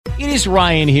It is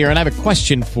Ryan here, and I have a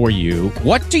question for you.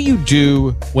 What do you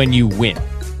do when you win?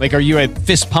 Like, are you a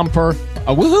fist pumper,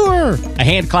 a woohooer, a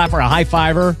hand clapper, a high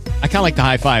fiver? I kind of like the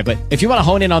high five, but if you want to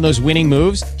hone in on those winning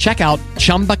moves, check out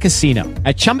Chumba Casino.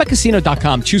 At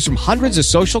ChumbaCasino.com, choose from hundreds of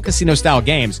social casino-style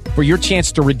games for your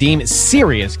chance to redeem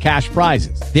serious cash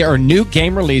prizes. There are new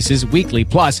game releases weekly,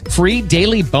 plus free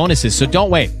daily bonuses. So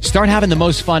don't wait. Start having the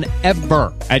most fun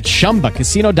ever at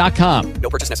ChumbaCasino.com. No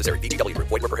purchase necessary. VGW. Void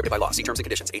where prohibited by law. See terms and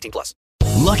conditions. 18+.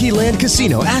 Lucky Land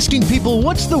Casino, asking people,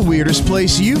 what's the weirdest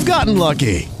place you've gotten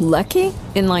lucky? Lucky?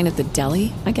 In line at the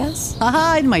deli, I guess?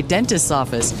 Aha, in my dentist's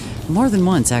office. More than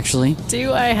once, actually.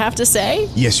 Do I have to say?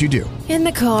 Yes, you do. In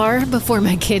the car before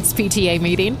my kids' PTA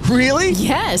meeting. Really?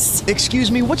 Yes. Excuse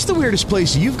me, what's the weirdest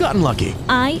place you've gotten lucky?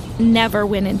 I never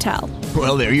win and tell.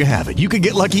 Well, there you have it. You can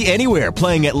get lucky anywhere,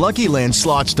 playing at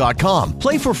LuckyLandSlots.com.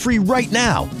 Play for free right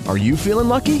now. Are you feeling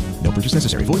lucky? No purchase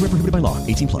necessary. Void where prohibited by law.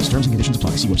 18+. Terms and conditions apply.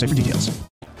 See website for details.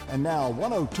 And now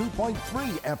 102.3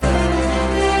 FM.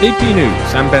 AP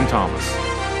News, I'm Ben Thomas.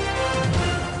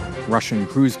 Russian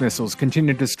cruise missiles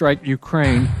continue to strike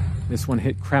Ukraine. This one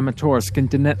hit Kramatorsk in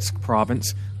Donetsk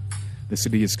province. The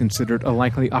city is considered a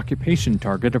likely occupation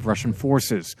target of Russian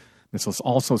forces. Missiles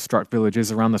also struck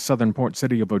villages around the southern port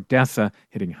city of Odessa,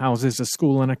 hitting houses, a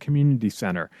school, and a community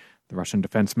center. The Russian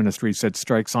Defense Ministry said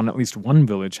strikes on at least one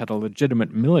village had a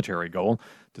legitimate military goal,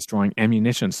 destroying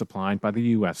ammunition supplied by the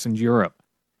U.S. and Europe.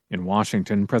 In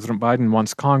Washington, President Biden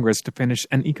wants Congress to finish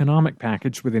an economic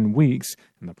package within weeks,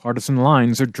 and the partisan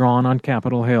lines are drawn on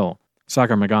Capitol Hill.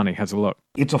 Sagar Meghani has a look.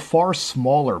 It's a far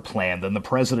smaller plan than the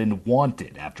president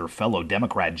wanted after fellow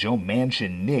Democrat Joe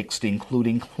Manchin nixed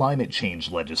including climate change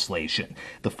legislation.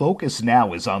 The focus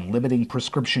now is on limiting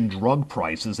prescription drug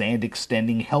prices and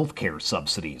extending health care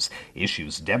subsidies,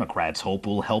 issues Democrats hope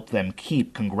will help them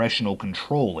keep congressional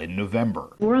control in November.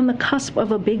 We're on the cusp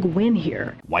of a big win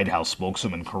here. White House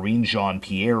spokeswoman Karine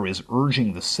Jean-Pierre is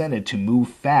urging the Senate to move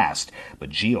fast,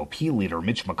 but GOP leader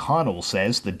Mitch McConnell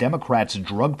says the Democrats'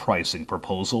 drug pricing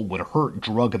proposal would hurt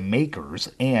drug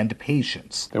makers and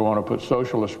patients. They want to put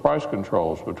socialist price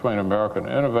controls between American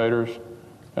innovators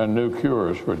and new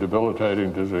cures for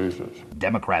debilitating diseases.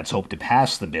 Democrats hope to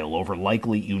pass the bill over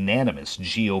likely unanimous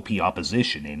GOP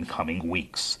opposition in coming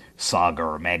weeks.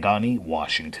 Sagar Meghani,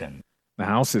 Washington. The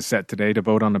House is set today to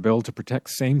vote on a bill to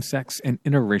protect same-sex and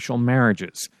interracial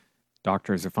marriages.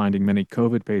 Doctors are finding many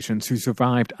COVID patients who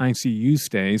survived ICU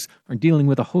stays are dealing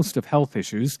with a host of health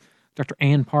issues. Dr.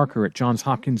 Ann Parker at Johns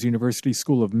Hopkins University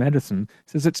School of Medicine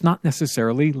says it's not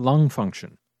necessarily lung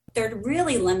function. They're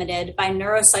really limited by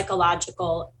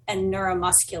neuropsychological and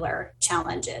neuromuscular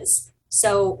challenges.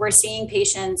 So we're seeing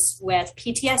patients with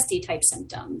PTSD-type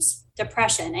symptoms,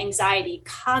 depression, anxiety,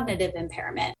 cognitive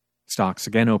impairment. Stocks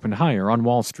again opened higher on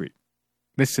Wall Street.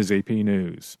 This is AP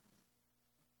News.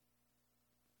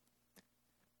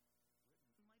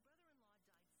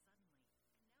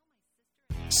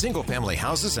 Single-family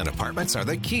houses and apartments are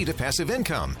the key to passive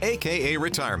income, a.k.a.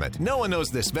 retirement. No one knows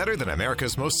this better than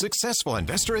America's most successful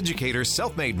investor educator,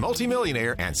 self-made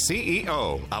multimillionaire, and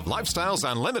CEO of Lifestyles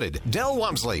Unlimited, Del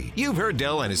Walmsley. You've heard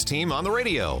Del and his team on the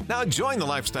radio. Now join the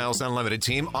Lifestyles Unlimited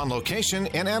team on location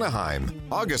in Anaheim,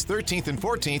 August 13th and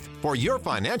 14th for your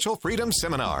Financial Freedom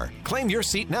Seminar. Claim your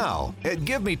seat now at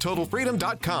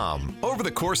GiveMeTotalFreedom.com. Over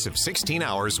the course of 16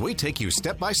 hours, we take you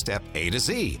step-by-step, A to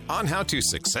Z, on how to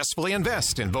successfully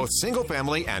invest in both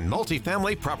single-family and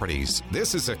multifamily properties.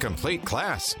 This is a complete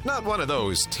class, not one of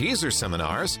those teaser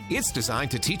seminars. It's designed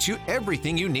to teach you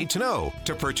everything you need to know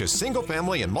to purchase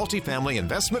single-family and multifamily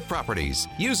investment properties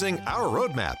using our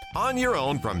roadmap on your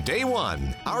own from day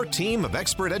one. Our team of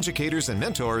expert educators and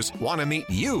mentors want to meet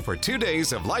you for 2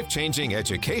 days of life-changing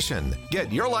education.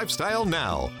 Get your lifestyle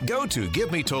now. Go to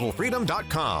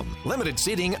GiveMeTotalFreedom.com. Limited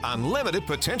seating, unlimited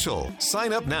potential.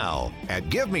 Sign up now at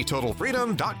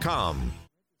GiveMeTotalFreedom.com.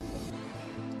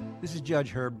 This is Judge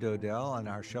Herb Dodell, and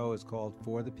our show is called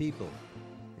For the People.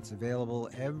 It's available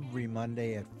every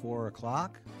Monday at 4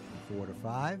 o'clock, from 4 to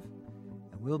 5,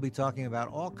 and we'll be talking about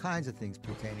all kinds of things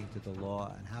pertaining to the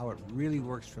law and how it really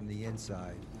works from the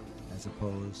inside as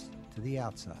opposed to the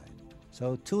outside.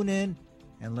 So tune in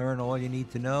and learn all you need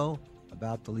to know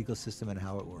about the legal system and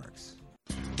how it works.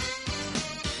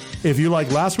 If you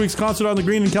like last week's concert on the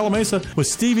Green in Calamasa with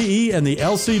Stevie E and the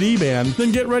LCD Band,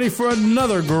 then get ready for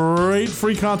another great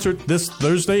free concert this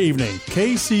Thursday evening.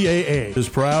 KCAA is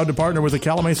proud to partner with the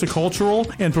Calamasa Cultural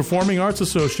and Performing Arts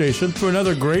Association for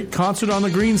another great Concert on the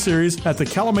Green series at the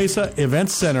Calamasa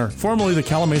Events Center, formerly the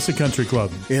Calamasa Country Club.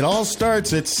 It all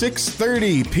starts at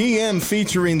 6:30 p.m.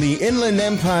 featuring the Inland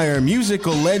Empire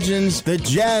musical legends, the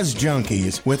Jazz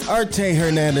Junkies, with Arte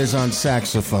Hernandez on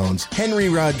saxophones, Henry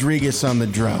Rodriguez on the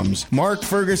drums, drums, Mark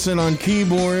Ferguson on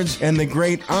keyboards, and the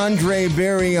great Andre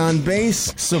Berry on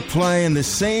bass, supplying the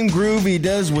same groove he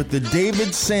does with the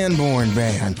David Sanborn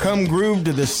Band. Come groove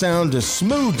to the sound of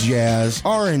smooth jazz,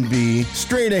 R&B,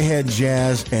 straight-ahead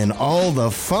jazz, and all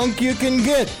the funk you can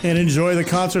get. And enjoy the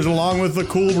concert along with the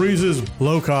cool breezes,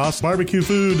 low-cost barbecue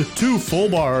food, 2 full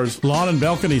bars, lawn and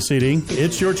balcony seating.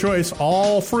 It's your choice,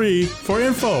 all free. For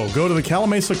info, go to the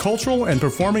Calamasa Cultural and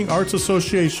Performing Arts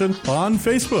Association on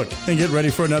Facebook and get ready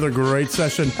for another great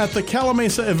session at the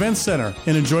Calamasa Event Center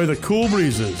and enjoy the cool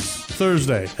breezes.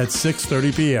 Thursday at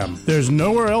 6:30 p.m. There's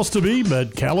nowhere else to be but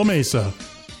Calamasa.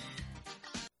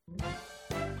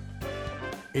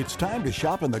 It's time to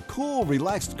shop in the cool,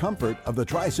 relaxed comfort of the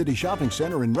Tri-City Shopping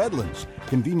Center in Redlands,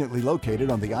 conveniently located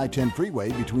on the I-10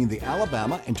 freeway between the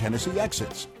Alabama and Tennessee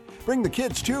exits. Bring the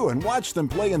kids too and watch them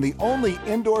play in the only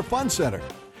indoor fun center,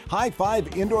 High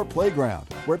Five Indoor Playground,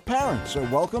 where parents are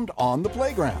welcomed on the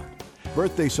playground.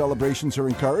 Birthday celebrations are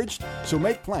encouraged, so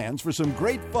make plans for some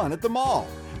great fun at the mall.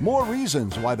 More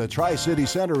reasons why the Tri-City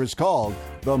Center is called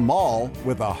the Mall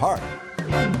with a Heart.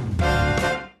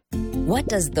 What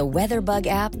does the WeatherBug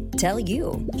app tell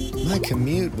you? My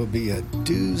commute will be a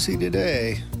doozy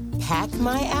today. Pack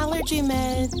my allergy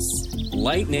meds.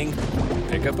 Lightning.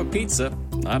 Pick up a pizza,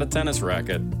 not a tennis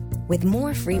racket. With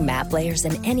more free map layers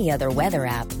than any other weather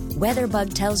app,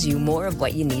 WeatherBug tells you more of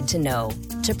what you need to know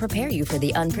to prepare you for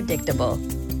the unpredictable.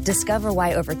 Discover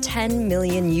why over 10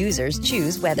 million users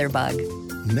choose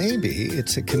WeatherBug. Maybe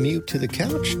it's a commute to the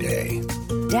couch day.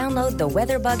 Download the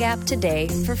WeatherBug app today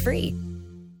for free.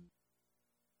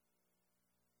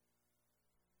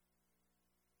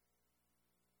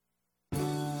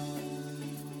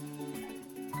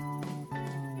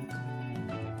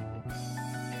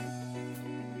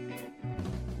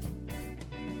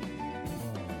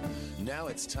 Now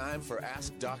it's time for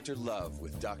Ask Dr. Love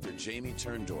with Dr. Jamie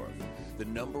Turndorf, the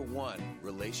 #1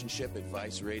 relationship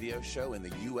advice radio show in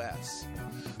the U.S.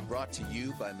 Brought to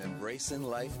you by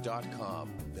MembraceInLife.com,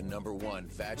 the #1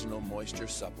 vaginal moisture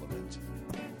supplement.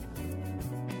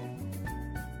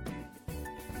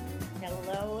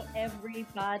 Hello,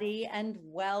 everybody, and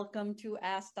welcome to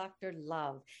Ask Dr.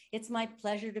 Love. It's my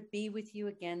pleasure to be with you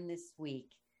again this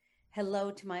week.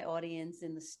 Hello to my audience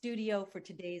in the studio for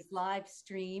today's live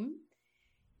stream.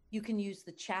 You can use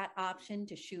the chat option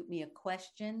to shoot me a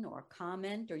question or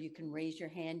comment, or you can raise your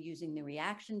hand using the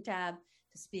reaction tab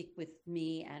to speak with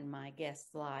me and my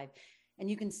guests live. And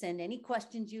you can send any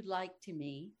questions you'd like to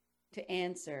me to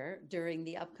answer during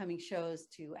the upcoming shows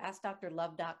to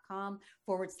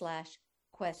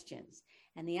askdrlove.com/questions.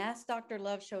 And the Ask Dr.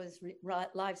 Love show is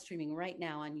live streaming right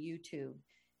now on YouTube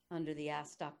under the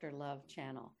Ask Dr. Love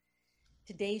channel.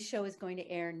 Today's show is going to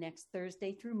air next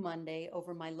Thursday through Monday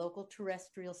over my local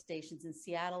terrestrial stations in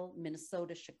Seattle,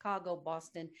 Minnesota, Chicago,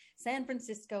 Boston, San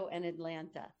Francisco, and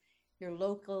Atlanta. Your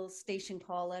local station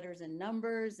call letters and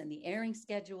numbers and the airing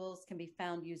schedules can be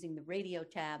found using the radio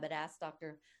tab at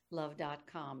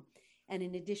AskDrLove.com. And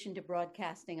in addition to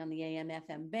broadcasting on the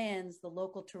AM/FM bands, the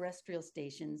local terrestrial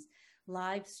stations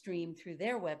live stream through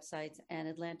their websites, and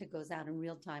Atlanta goes out in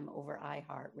real time over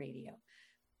iHeartRadio.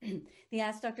 The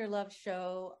Ask Dr. Love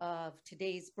show of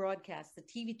today's broadcast, the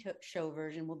TV show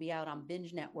version, will be out on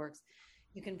Binge Networks.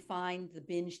 You can find the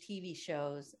Binge TV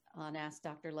shows on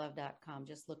AskDrLove.com.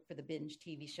 Just look for the Binge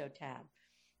TV show tab.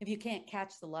 If you can't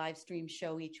catch the live stream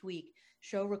show each week,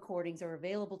 show recordings are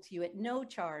available to you at no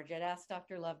charge at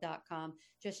AskDrLove.com.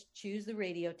 Just choose the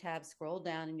radio tab, scroll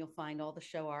down, and you'll find all the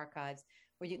show archives,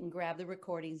 where you can grab the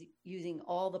recordings using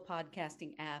all the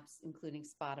podcasting apps, including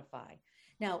Spotify.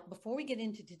 Now, before we get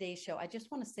into today's show, I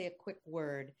just want to say a quick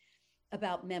word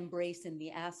about Membracin, the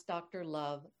Ask Dr.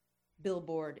 Love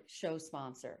Billboard show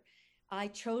sponsor. I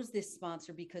chose this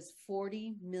sponsor because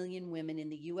 40 million women in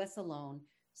the U.S. alone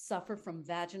suffer from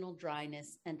vaginal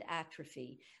dryness and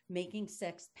atrophy, making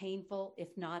sex painful,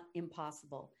 if not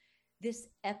impossible. This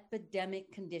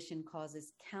epidemic condition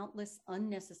causes countless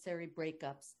unnecessary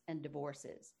breakups and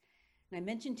divorces. And I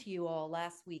mentioned to you all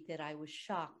last week that I was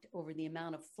shocked over the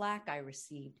amount of flack I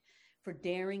received for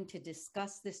daring to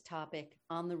discuss this topic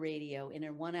on the radio in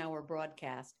a 1-hour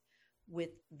broadcast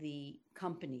with the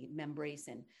company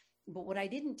Membracin. But what I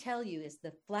didn't tell you is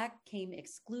the flack came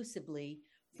exclusively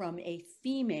from a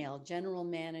female general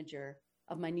manager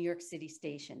of my New York City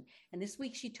station. And this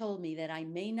week she told me that I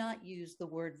may not use the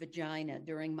word vagina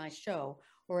during my show,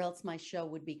 or else my show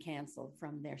would be canceled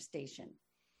from their station.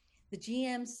 The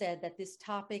GM said that this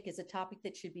topic is a topic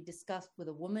that should be discussed with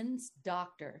a woman's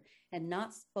doctor and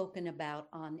not spoken about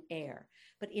on air.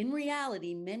 But in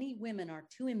reality, many women are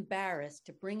too embarrassed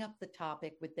to bring up the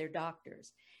topic with their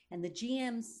doctors. And the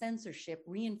GM's censorship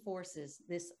reinforces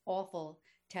this awful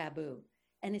taboo.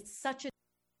 And it's such a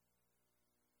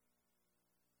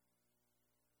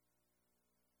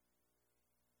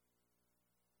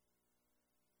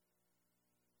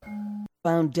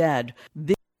found dead.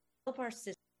 help our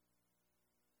system.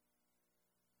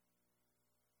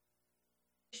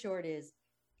 Short is,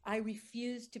 I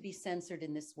refuse to be censored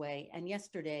in this way. And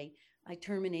yesterday, I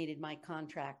terminated my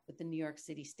contract with the New York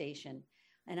City station.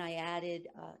 And I added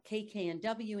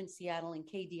KKNW in Seattle and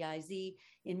KDIZ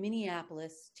in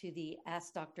Minneapolis to the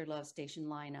Ask Dr. Love station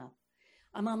lineup.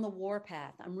 I'm on the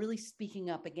warpath. I'm really speaking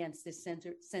up against this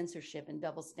censorship and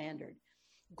double standard.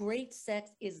 Great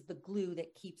sex is the glue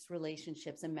that keeps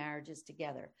relationships and marriages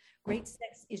together. Great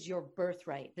sex is your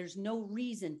birthright. There's no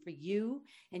reason for you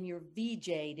and your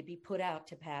VJ to be put out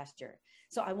to pasture.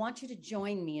 So I want you to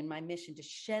join me in my mission to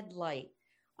shed light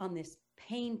on this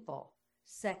painful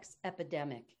sex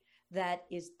epidemic that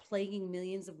is plaguing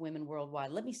millions of women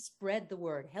worldwide. Let me spread the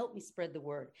word. Help me spread the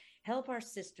word. Help our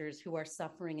sisters who are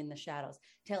suffering in the shadows.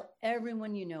 Tell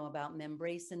everyone you know about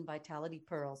Membracin Vitality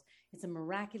Pearls. It's a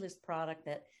miraculous product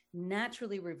that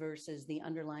naturally reverses the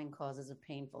underlying causes of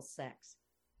painful sex.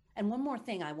 And one more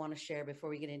thing I want to share before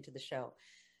we get into the show.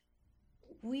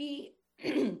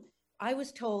 I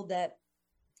was told that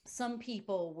some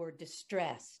people were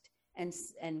distressed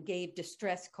and gave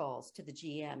distress calls to the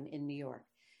GM in New York.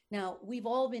 Now, we've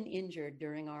all been injured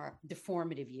during our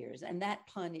deformative years, and that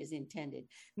pun is intended.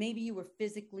 Maybe you were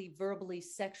physically, verbally,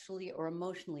 sexually, or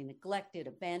emotionally neglected,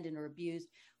 abandoned, or abused.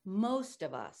 Most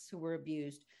of us who were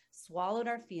abused swallowed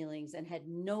our feelings and had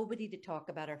nobody to talk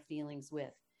about our feelings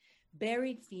with.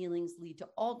 Buried feelings lead to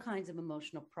all kinds of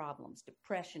emotional problems,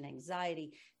 depression,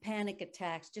 anxiety, panic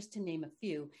attacks, just to name a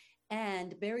few.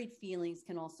 And buried feelings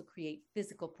can also create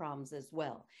physical problems as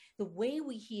well. The way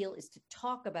we heal is to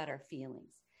talk about our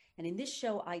feelings. And in this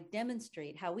show, I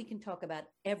demonstrate how we can talk about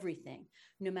everything,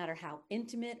 no matter how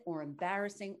intimate or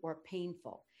embarrassing or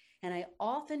painful. And I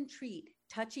often treat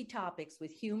touchy topics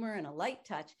with humor and a light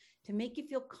touch to make you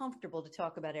feel comfortable to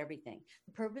talk about everything.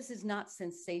 The purpose is not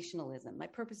sensationalism. My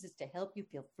purpose is to help you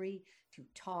feel free to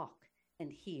talk and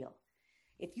heal.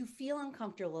 If you feel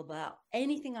uncomfortable about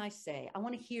anything I say, I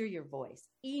want to hear your voice.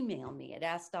 Email me at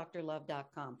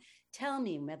askdrlove.com. Tell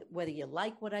me whether you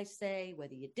like what I say,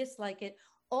 whether you dislike it.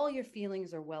 All your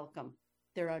feelings are welcome.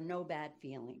 There are no bad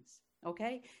feelings.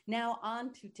 Okay? Now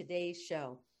on to today's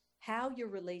show, how your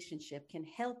relationship can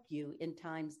help you in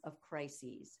times of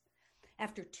crises.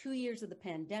 After 2 years of the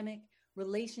pandemic,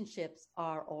 relationships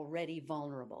are already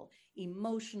vulnerable.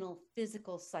 Emotional,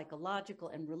 physical, psychological,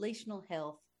 and relational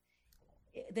health,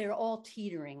 they're all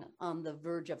teetering on the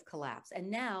verge of collapse. And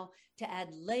now, to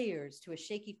add layers to a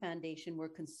shaky foundation, we're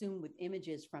consumed with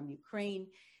images from Ukraine,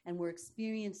 and we're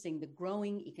experiencing the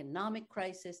growing economic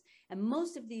crisis. And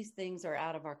most of these things are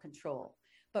out of our control.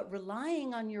 But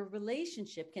relying on your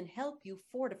relationship can help you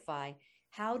fortify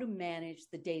how to manage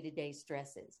the day-to-day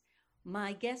stresses.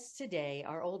 My guests today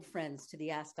are old friends to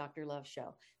the Ask Dr. Love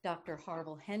show, Dr.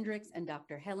 Harville Hendricks and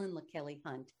Dr. Helen LaKelly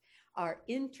Hunt, are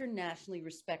internationally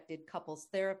respected couples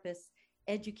therapists,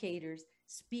 educators,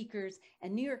 speakers,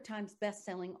 and New York Times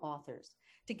bestselling authors.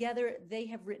 Together, they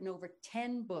have written over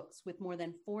 10 books with more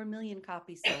than 4 million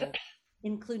copies sold,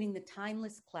 including the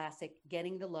timeless classic,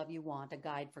 Getting the Love You Want, a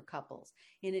guide for couples.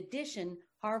 In addition,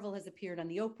 Harville has appeared on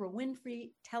the Oprah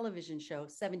Winfrey television show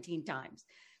 17 times.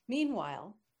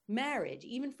 Meanwhile, marriage,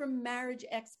 even for marriage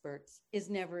experts, is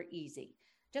never easy.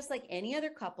 Just like any other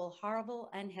couple, Harville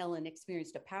and Helen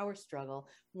experienced a power struggle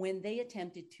when they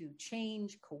attempted to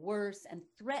change, coerce, and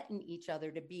threaten each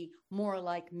other to be more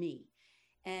like me.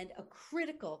 And a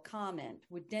critical comment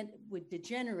would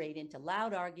degenerate into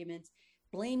loud arguments.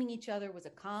 Blaming each other was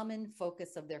a common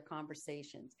focus of their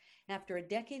conversations. After a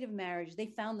decade of marriage, they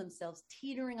found themselves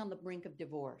teetering on the brink of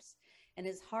divorce. And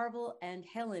as Harville and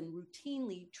Helen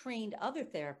routinely trained other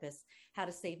therapists how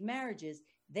to save marriages,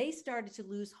 they started to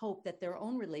lose hope that their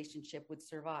own relationship would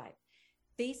survive.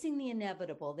 Facing the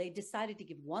inevitable, they decided to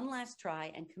give one last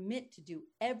try and commit to do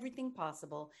everything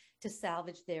possible to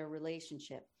salvage their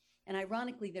relationship. And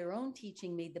ironically, their own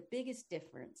teaching made the biggest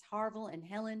difference. Harville and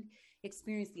Helen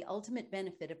experienced the ultimate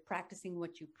benefit of practicing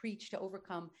what you preach to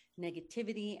overcome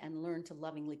negativity and learn to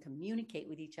lovingly communicate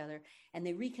with each other. And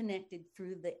they reconnected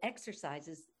through the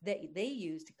exercises that they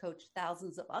used to coach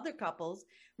thousands of other couples,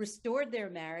 restored their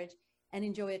marriage, and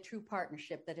enjoy a true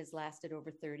partnership that has lasted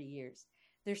over 30 years.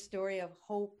 Their story of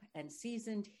hope and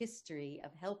seasoned history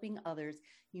of helping others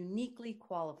uniquely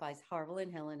qualifies Harville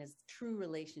and Helen as true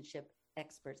relationship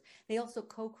experts. They also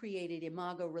co-created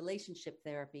Imago Relationship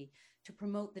Therapy to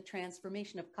promote the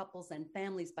transformation of couples and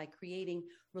families by creating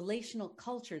relational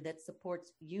culture that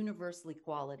supports universal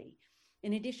equality.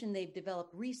 In addition, they've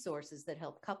developed resources that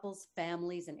help couples,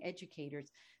 families, and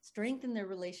educators strengthen their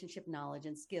relationship knowledge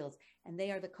and skills. And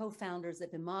they are the co-founders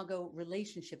of Imago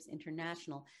Relationships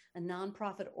International, a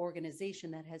nonprofit organization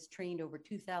that has trained over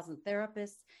 2,000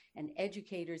 therapists and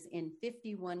educators in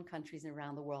 51 countries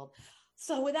around the world.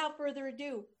 So without further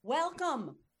ado,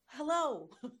 welcome. Hello.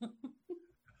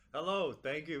 Hello.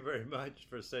 Thank you very much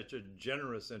for such a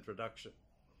generous introduction.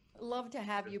 Love to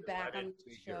have you back on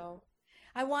the show.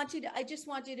 I just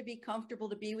want you to be comfortable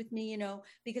to be with me,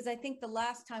 because I think the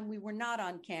last time we were not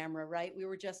on camera, right? We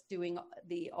were just doing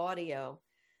the audio.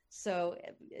 So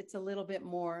it's a little bit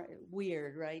more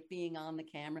weird, right? Being on the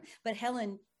camera. But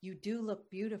Helen, you do look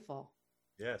beautiful.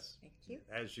 Yes. Thank you.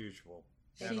 As usual.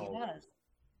 She does.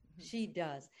 She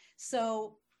does.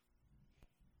 So,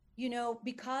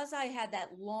 because I had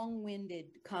that long-winded,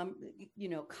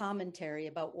 commentary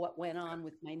about what went on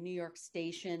with my New York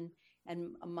station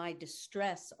and my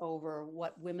distress over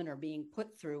what women are being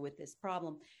put through with this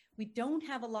problem, we don't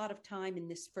have a lot of time in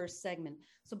this first segment.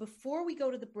 So before we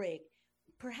go to the break,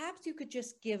 perhaps you could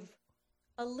just give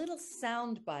a little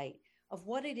sound bite of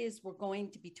what it is we're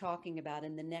going to be talking about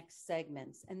in the next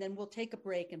segments, and then we'll take a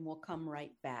break and we'll come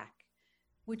right back.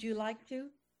 Would you like to?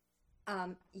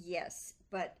 Yes,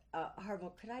 but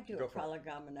Harville, could I do a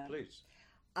prolegomena? Please.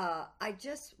 I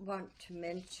just want to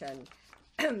mention,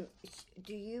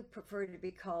 do you prefer to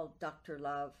be called Dr.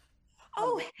 Love?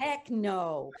 Oh, heck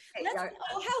no. Okay, how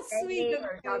sweet of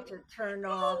or you. Dr.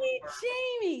 Turndorf.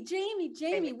 Jamie. Okay.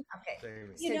 Jamie.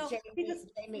 Jamie,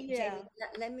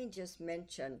 let me just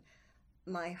mention,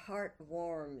 my heart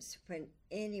warms when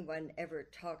anyone ever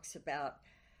talks about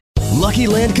Lucky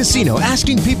Land Casino,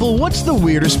 asking people, what's the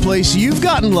weirdest place you've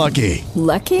gotten lucky?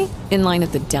 Lucky? In line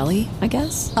at the deli, I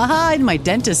guess? Aha, in my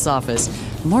dentist's office.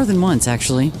 More than once,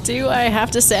 actually. Do I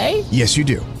have to say? Yes, you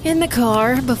do. In the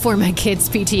car before my kids'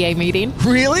 PTA meeting.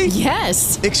 Really?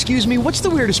 Yes. Excuse me, what's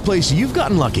the weirdest place you've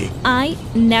gotten lucky? I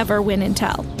never win and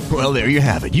tell. Well, there you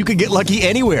have it. You can get lucky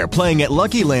anywhere, playing at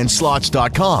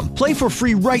LuckyLandSlots.com. Play for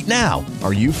free right now.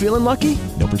 Are you feeling lucky?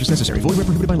 No purchase necessary. Void where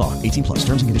prohibited by law. 18+.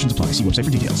 Terms and conditions apply. See website for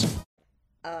details.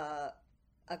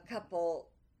 A couple,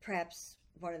 perhaps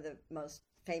one of the most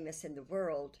famous in the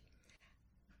world,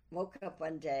 woke up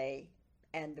one day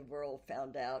and the world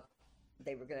found out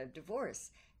they were going to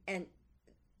divorce. And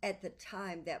at the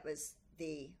time, that was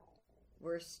the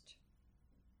worst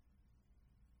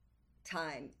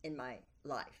time in my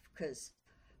life, because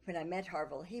when I met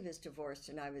Harville, he was divorced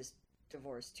and I was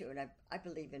divorced too. And I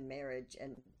believe in marriage,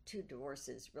 and 2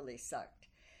 divorces really sucked.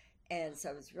 And so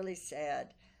I was really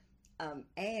sad.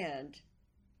 And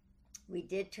we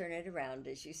did turn it around,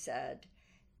 as you said.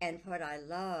 And what I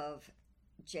love,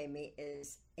 Jamie,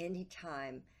 is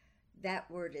anytime that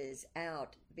word is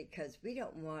out, because we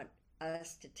don't want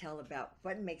us to tell about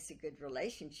what makes a good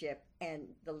relationship and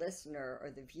the listener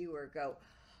or the viewer go,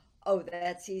 oh,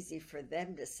 that's easy for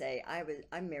them to say.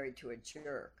 I'm married to a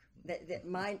jerk.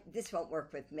 This won't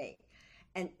work with me.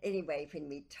 And anyway, when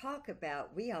we talk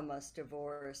about we almost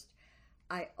divorced,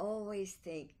 I always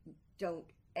think, don't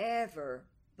ever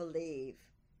believe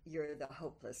you're the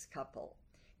hopeless couple.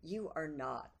 You are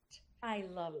not. I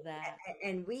love that.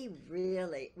 And we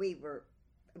were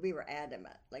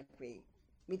adamant. Like we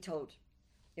told,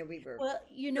 we were. Well,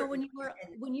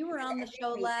 when you were on the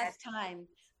show last time,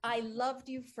 I loved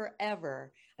you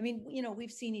forever. I mean,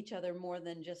 we've seen each other more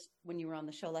than just when you were on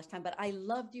the show last time, but I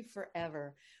loved you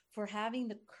forever for having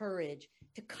the courage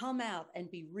to come out and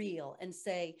be real and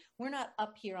say, we're not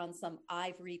up here on some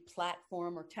ivory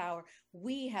platform or tower.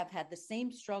 We have had the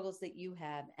same struggles that you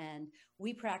have, and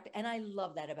we practice. And I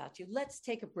love that about you. Let's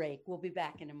take a break. We'll be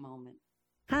back in a moment.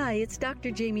 Hi, it's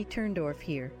Dr. Jamie Turndorf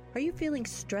here. Are you feeling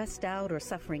stressed out or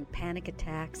suffering panic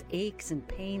attacks, aches and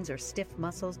pains or stiff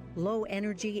muscles, low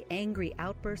energy, angry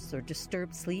outbursts, or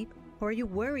disturbed sleep? Or are you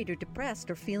worried or depressed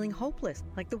or feeling hopeless,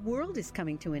 like the world is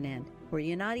coming to an end? Or are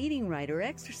you not eating right or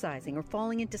exercising or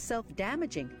falling into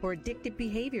self-damaging or addictive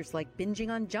behaviors like binging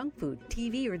on junk food,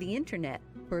 TV, or the internet?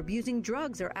 Or abusing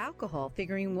drugs or alcohol,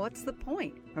 figuring what's the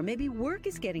point? Or maybe work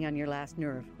is getting on your last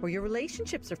nerve, or your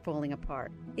relationships are falling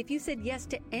apart. If you said yes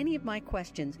to any of my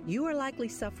questions, you are likely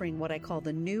suffering what I call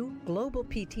the new global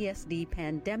PTSD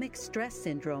pandemic stress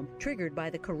syndrome triggered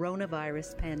by the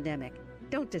coronavirus pandemic.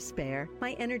 Don't despair.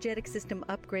 My energetic system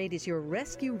upgrade is your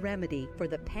rescue remedy for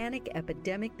the panic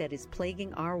epidemic that is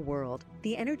plaguing our world.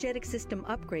 The energetic system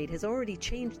upgrade has already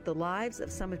changed the lives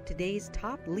of some of today's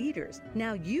top leaders.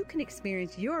 Now you can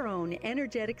experience your own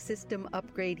energetic system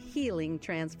upgrade healing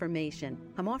transformation.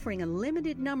 I'm offering a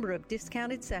limited number of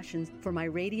discounted sessions for my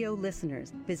radio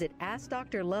listeners. Visit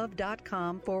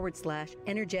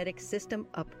AskDrLove.com/energetic system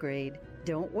upgrade.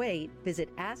 Don't wait.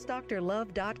 Visit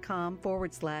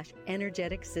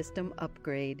AskDrLove.com/energetic system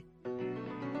upgrade.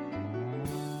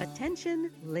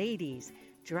 Attention, ladies.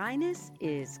 Dryness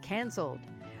is canceled.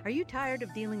 Are you tired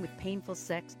of dealing with painful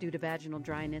sex due to vaginal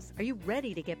dryness? Are you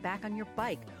ready to get back on your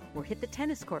bike or hit the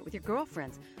tennis court with your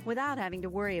girlfriends without having to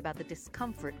worry about the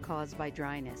discomfort caused by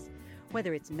dryness?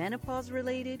 Whether it's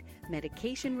menopause-related,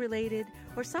 medication-related,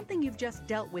 or something you've just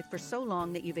dealt with for so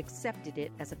long that you've accepted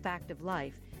it as a fact of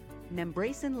life,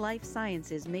 Membracin Life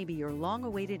Sciences may be your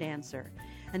long-awaited answer.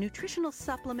 A nutritional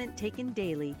supplement taken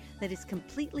daily that is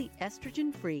completely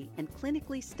estrogen-free and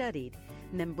clinically studied,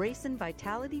 Membracin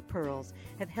Vitality Pearls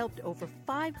have helped over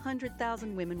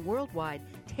 500,000 women worldwide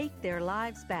take their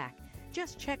lives back.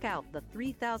 Just check out the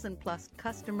 3,000-plus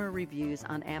customer reviews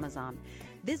on Amazon.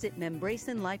 Visit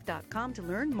membracinlife.com to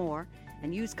learn more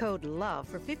and use code LOVE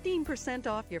for 15%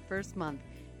 off your first month.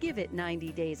 Give it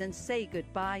 90 days and say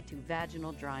goodbye to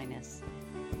vaginal dryness.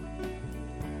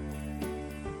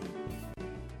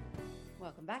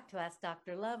 Welcome back to Ask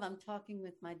Dr. Love. I'm talking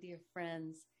with my dear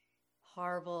friends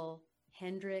Harville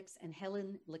Hendricks and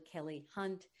Helen LaKelly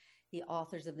Hunt, the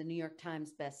authors of the New York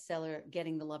Times bestseller,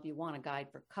 Getting the Love You Want, a guide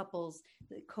for couples,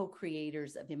 the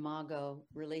co-creators of Imago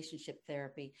relationship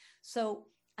therapy. So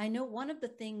I know one of the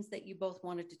things that you both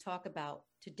wanted to talk about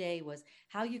today was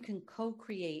how you can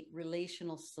co-create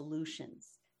relational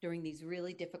solutions during these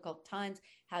really difficult times,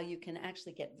 how you can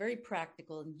actually get very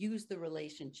practical and use the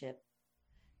relationship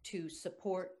to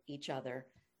support each other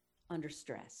under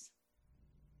stress.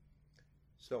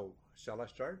 So, shall I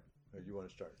start? Or do you want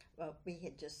to start? Well, we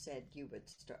had just said you would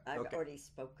start. I've Okay. already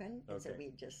spoken, and so Okay.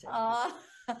 we just said.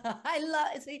 I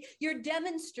love, see, you're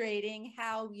demonstrating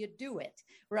how you do it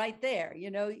right there.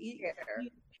 You know,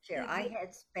 Sure, I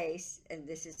had space, and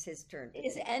this is his turn.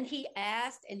 And he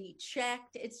asked and he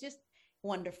checked. It's just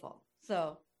wonderful.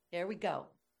 So there we go.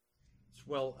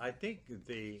 Well, I think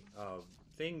the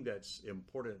thing that's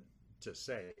important to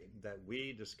say that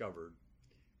we discovered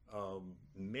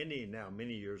many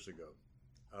years ago,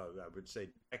 I would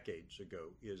say decades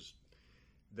ago, is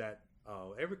that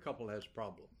every couple has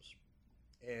problems,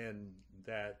 and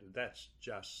that's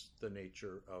just the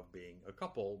nature of being a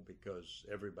couple, because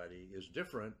everybody is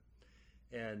different,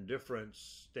 and difference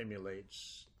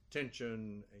stimulates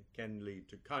tension and can lead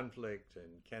to conflict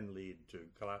and can lead to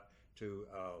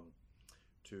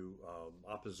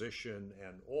opposition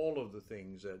and all of the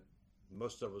things that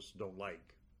most of us don't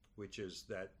like, which is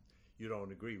that you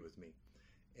don't agree with me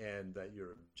and that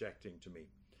you're objecting to me.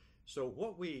 So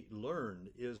what we learned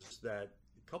is that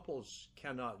couples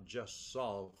cannot just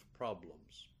solve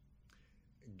problems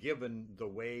given the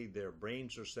way their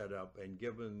brains are set up and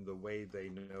given the way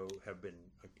they have been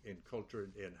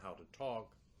enculturated in how to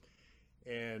talk,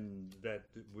 and that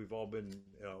we've all been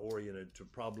oriented to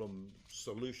problem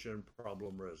solution,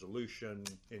 problem resolution,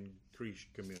 increased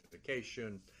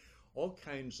communication, all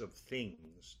kinds of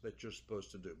things that you're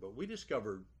supposed to do. But we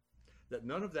discovered that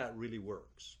none of that really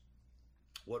works.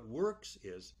 What works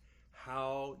is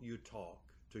how you talk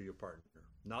to your partner,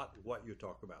 not what you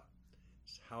talk about.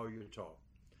 It's how you talk.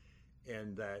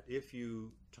 And that if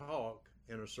you talk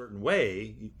in a certain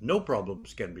way, no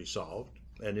problems can be solved.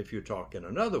 And if you talk in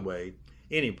another way,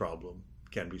 any problem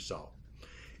can be solved.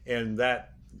 And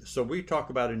so we talk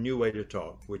about a new way to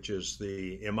talk, which is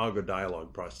the Imago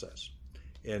dialogue process.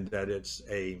 And that it's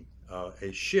a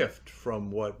shift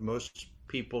from what most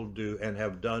people do and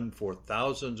have done for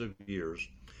thousands of years,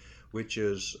 which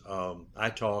is I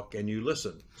talk and you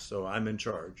listen, so I'm in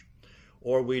charge.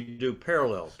 Or we do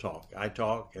parallel talk. I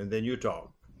talk and then you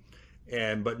talk,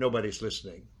 but nobody's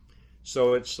listening.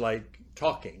 So it's like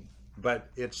talking, but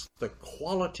it's the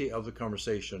quality of the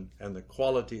conversation and the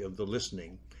quality of the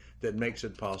listening that makes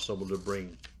it possible to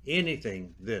bring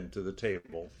anything then to the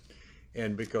table.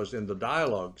 And because in the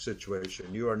dialogue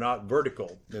situation, you are not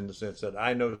vertical in the sense that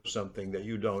I know something that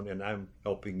you don't and I'm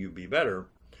helping you be better.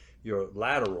 You're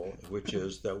lateral, which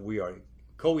is that we are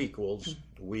co-equals.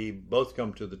 We both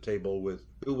come to the table with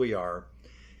who we are,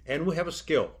 and we have a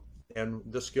skill. And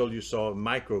the skill you saw, a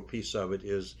micro piece of it,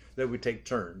 is that we take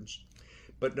turns.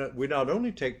 But we not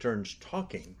only take turns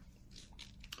talking,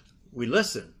 we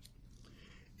listen.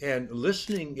 And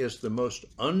listening is the most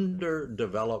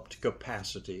underdeveloped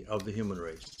capacity of the human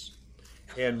race.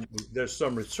 And there's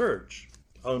some research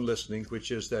on listening,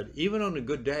 which is that even on a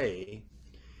good day,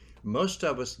 most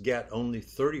of us get only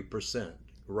 30%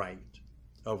 right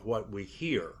of what we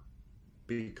hear,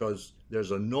 because there's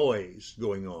a noise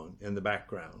going on in the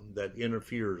background that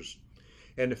interferes.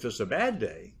 And if it's a bad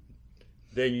day,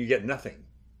 then you get nothing,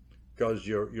 because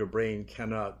your brain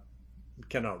cannot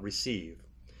receive.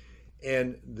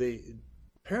 And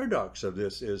paradox of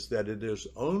this is that it is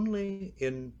only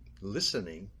in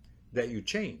listening that you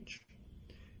change,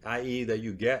 i.e., that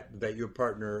you get that your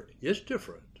partner is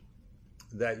different,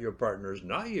 that your partner is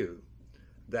not you,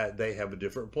 that they have a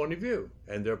different point of view,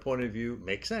 and their point of view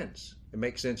makes sense. It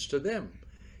makes sense to them.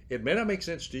 It may not make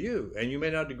sense to you, and you may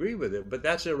not agree with it, but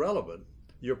that's irrelevant.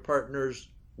 Your partner's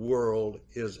world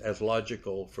is as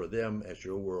logical for them as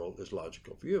your world is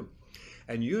logical for you.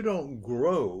 And you don't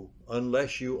grow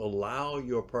unless you allow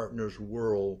your partner's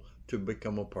world to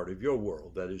become a part of your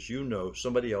world. That is, you know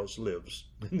somebody else lives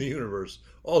in the universe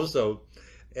also,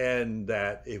 and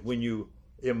that when you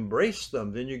embrace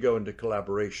them, then you go into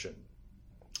collaboration.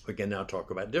 We can now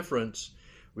talk about difference.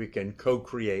 We can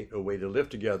co-create a way to live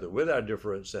together with our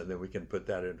difference, and then we can put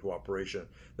that into operation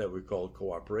that we call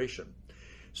cooperation.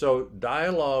 So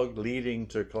dialogue leading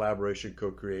to collaboration,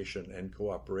 co-creation, and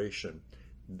cooperation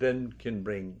then can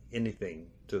bring anything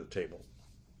to the table.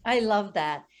 I love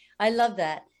that. I love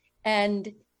that.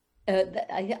 And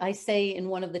I say in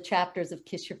one of the chapters of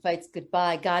Kiss Your Fights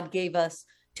Goodbye, God gave us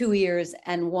 2 ears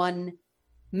and 1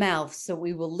 mouth, so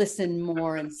we will listen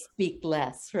more and speak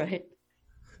less, right?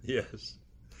 Yes.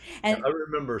 And I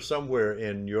remember somewhere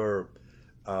in your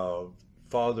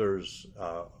father's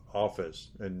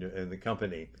office in the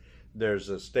company, there's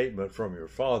a statement from your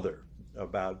father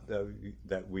about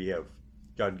that we have,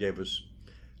 God gave us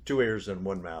 2 ears and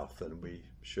 1 mouth, and we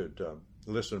should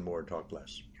listen more and talk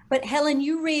less. But Helen,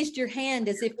 you raised your hand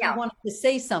as if you wanted to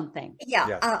say something.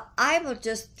 I will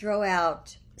just throw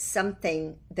out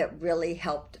something that really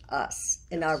helped us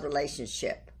in our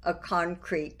relationship, a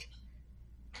concrete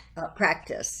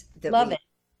practice. Love it.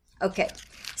 Okay,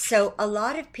 so a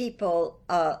lot of people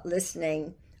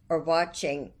listening or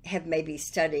watching have maybe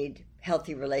studied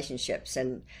healthy relationships,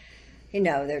 and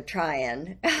they're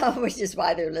trying, which is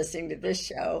why they're listening to this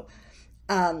show.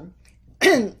 And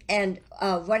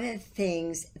one of the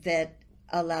things that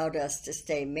allowed us to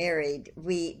stay married,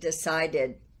 we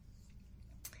decided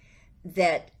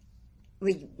that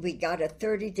we got a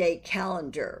 30-day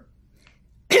calendar,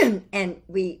 and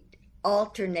we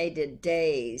alternated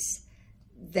days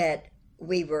that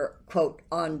we were, quote,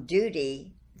 on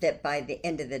duty, that by the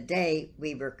end of the day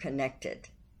we were connected.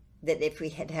 That if we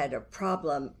had a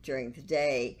problem during the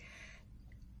day,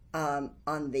 on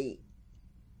the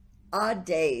odd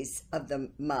days of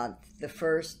the month, the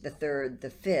 1st, the 3rd, the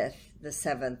 5th, the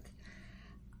 7th,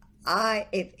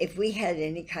 if we had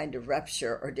any kind of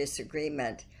rupture or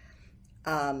disagreement,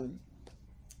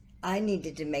 I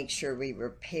needed to make sure we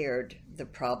repaired the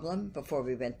problem before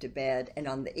we went to bed. And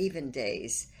on the even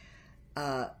days,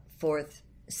 2nd,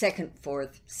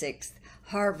 4th, 6th,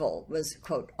 Harville was,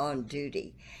 quote, on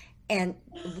duty. And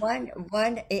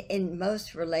one in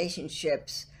most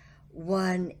relationships,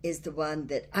 one is the one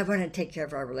that I want to take care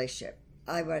of our relationship.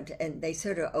 And they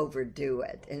sort of overdo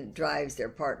it, and it drives their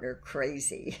partner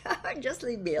crazy. Just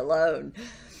leave me alone.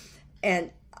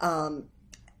 And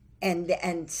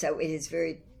so it is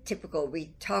very typical.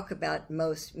 We talk about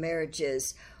most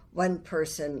marriages, one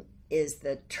person is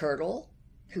the turtle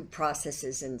who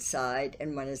processes inside,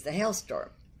 and one is the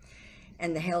hailstorm.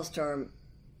 And the hailstorm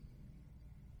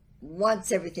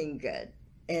wants everything good.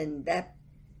 And that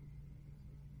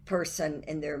person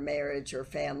in their marriage or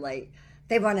family,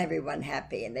 they want everyone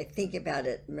happy, and they think about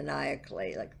it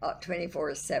maniacally, like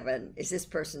 24/7. Is this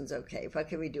person's okay? What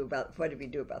do we do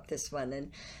about this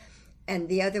one? And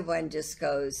the other one just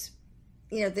goes,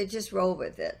 they just roll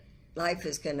with it. Life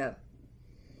is gonna.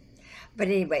 But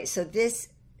anyway, so this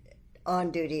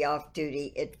on duty, off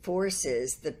duty, it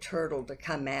forces the turtle to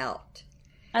come out.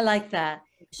 I like that.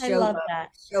 I love that.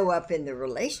 Show up in the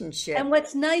relationship. And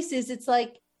what's nice is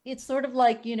it's sort of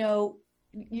like,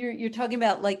 you're talking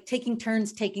about like taking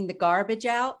turns taking the garbage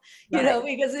out,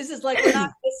 because this is like, we're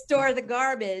not going to store the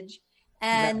garbage,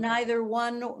 and neither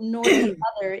one nor the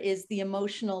other is the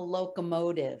emotional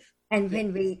locomotive. And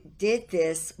when we did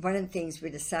this, one of the things we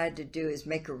decided to do is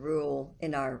make a rule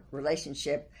in our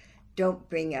relationship: don't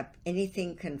bring up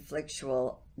anything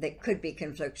conflictual that could be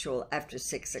conflictual after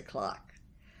 6 o'clock.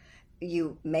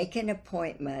 You make an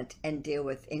appointment and deal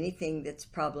with anything that's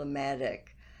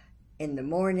problematic in the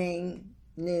morning,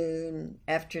 noon,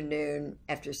 afternoon,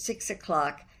 after 6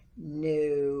 o'clock,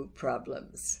 no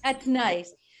problems. That's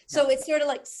nice. So it's sort of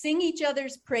like sing each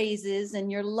other's praises, and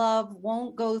your love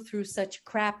won't go through such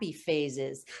crappy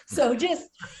phases. So just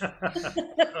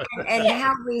and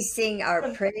how we sing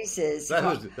our praises.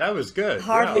 That was good.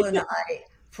 Harville and I,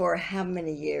 for how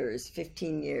many years?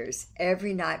 15 years.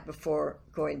 Every night before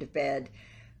going to bed,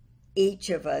 each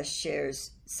of us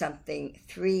shares something,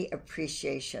 3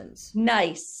 appreciations.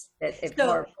 Nice. That if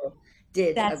Harville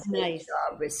did that's a great nice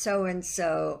job with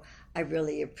so-and-so, I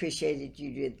really appreciated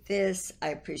you did this. I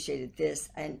appreciated this.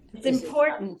 And it's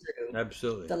important.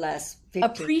 Absolutely. The last 15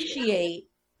 appreciate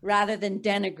rather than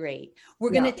denigrate.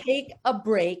 We're going to take a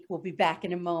break. We'll be back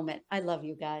in a moment. I love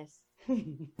you guys.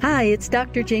 Hi, it's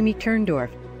Dr. Jamie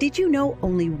Turndorf. Did you know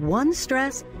only one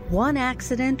stress, one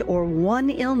accident, or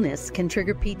one illness can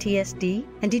trigger PTSD?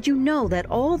 And did you know that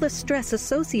all the stress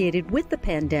associated with the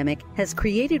pandemic has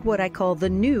created what I call the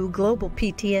new global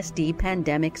PTSD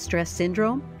pandemic stress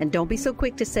syndrome? And don't be so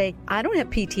quick to say, I don't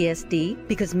have PTSD,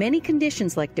 because many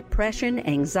conditions like depression,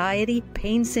 anxiety,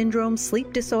 pain syndrome,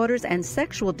 sleep disorders, and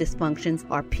sexual dysfunctions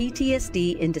are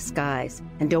PTSD in disguise.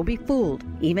 And don't be fooled.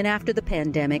 Even after the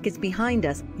pandemic is behind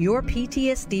us, your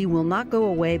PTSD will not go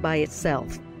away by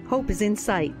itself. Hope is in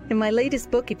sight. In my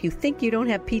latest book, If You Think You Don't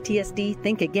Have PTSD,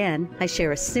 Think Again, I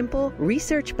share a simple,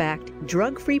 research-backed,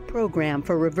 drug-free program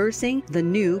for reversing the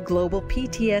new global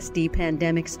PTSD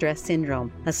pandemic stress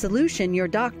syndrome, a solution your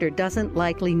doctor doesn't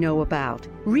likely know about.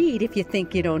 Read If You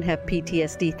Think You Don't Have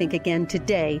PTSD, Think Again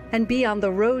today and be on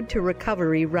the road to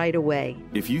recovery right away.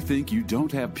 If You Think You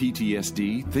Don't Have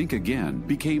PTSD, Think Again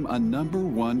became a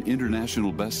 #1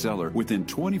 international bestseller within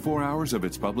 24 hours of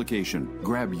its publication.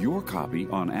 Grab your copy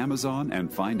on Amazon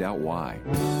and find out why.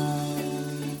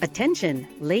 Attention,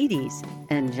 ladies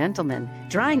and gentlemen,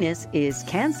 dryness is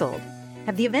canceled.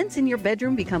 Have the events in your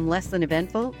bedroom become less than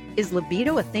eventful? Is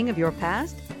libido a thing of your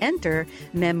past? Enter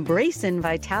Membracin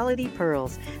Vitality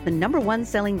Pearls, the #1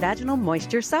 selling vaginal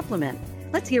moisture supplement.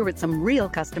 Let's hear what some real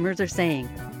customers are saying.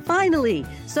 Finally,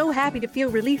 so happy to feel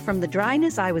relief from the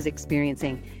dryness I was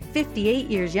experiencing. 58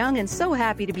 years young and so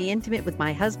happy to be intimate with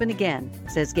my husband again,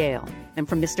 says Gail. And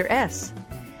from Mr. S.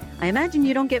 I imagine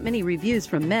you don't get many reviews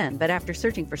from men, but after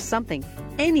searching for something,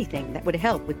 anything that would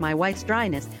help with my wife's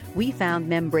dryness, we found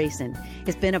Membracin.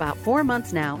 It's been about 4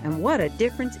 months now, and what a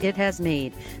difference it has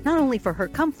made, not only for her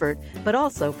comfort, but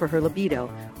also for her libido.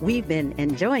 We've been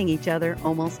enjoying each other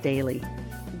almost daily.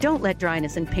 Don't let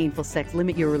dryness and painful sex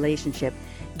limit your relationship.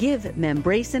 Give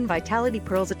Membracin Vitality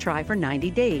Pearls a try for 90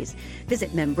 days.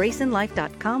 Visit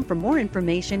membracinlife.com for more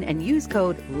information and use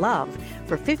code LOVE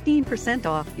for 15%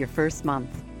 off your first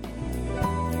month.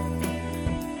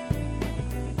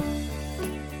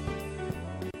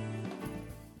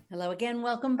 Hello again.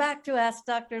 Welcome back to Ask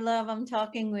Dr. Love. I'm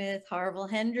talking with Harville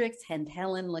Hendrix and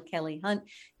Helen LaKelly Hunt,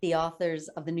 the authors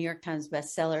of the New York Times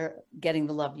bestseller, Getting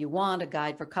the Love You Want, A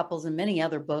Guide for Couples, and many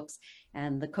other books,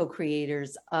 and the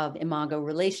co-creators of Imago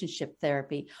Relationship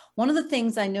Therapy. One of the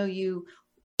things I know you...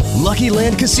 Lucky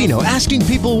Land Casino, asking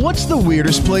people, what's the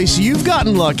weirdest place you've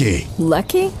gotten lucky?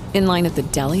 Lucky? In line at the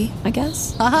deli, I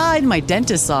guess? Aha, in my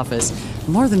dentist's office.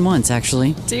 More than once,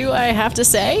 actually. Do I have to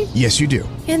say? Yes, you do.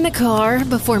 In the car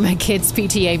before my kids'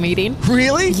 PTA meeting.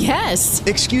 Really? Yes.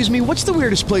 Excuse me, what's the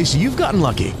weirdest place you've gotten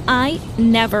lucky? I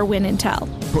never win and tell.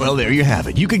 Well, there you have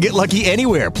it. You can get lucky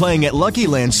anywhere, playing at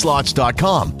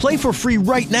LuckyLandSlots.com. Play for free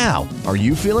right now. Are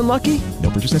you feeling lucky? No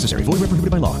purchase necessary. Void where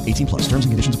prohibited by law. 18+. Terms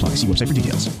and conditions apply. See website for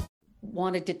details.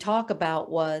 Wanted to talk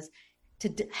about was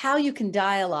how you can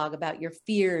dialogue about your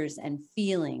fears and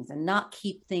feelings and not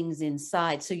keep things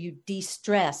inside so you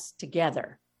de-stress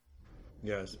together.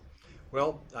 Yes.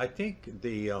 Well, I think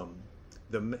the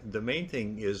main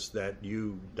thing is that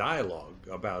you dialogue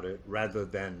about it rather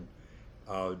than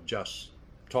just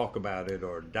talk about it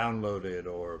or download it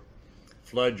or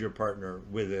flood your partner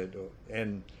with it.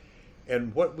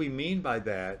 And what we mean by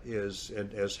that is,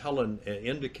 and as Helen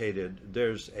indicated,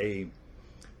 there's a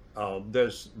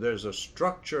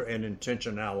structure and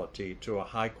intentionality to a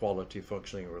high quality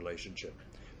functioning relationship.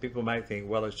 People might think,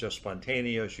 well, it's just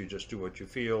spontaneous, you just do what you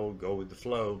feel, go with the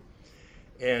flow.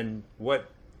 And what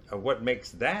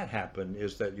makes that happen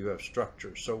is that you have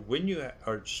structure. So when you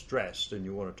are stressed and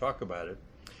you want to talk about it,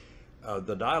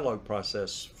 the dialogue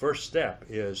process, first step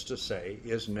is to say,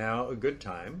 is now a good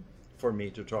time for me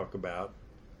to talk about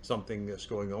something that's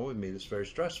going on with me that's very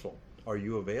stressful? Are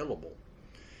you available?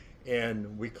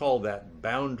 And we call that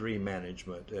boundary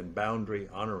management and boundary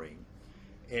honoring.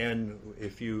 And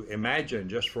if you imagine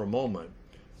just for a moment,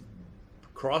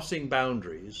 crossing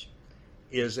boundaries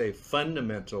is a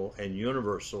fundamental and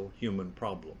universal human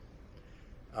problem.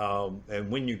 And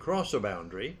when you cross a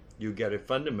boundary, you get a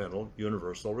fundamental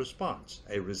universal response,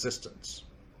 a resistance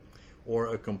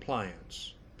or a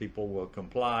compliance. People will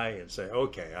comply and say,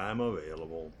 okay, I'm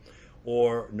available,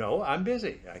 or no, I'm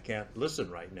busy, I can't listen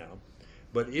right now.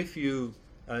 But if you,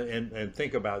 and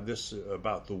think about this,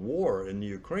 about the war in the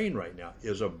Ukraine right now,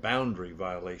 is a boundary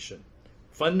violation,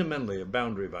 fundamentally a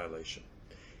boundary violation.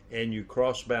 And you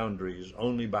cross boundaries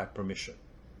only by permission.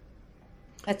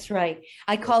 That's right.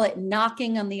 I call it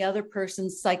knocking on the other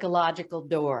person's psychological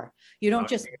door. You don't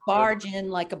just barge in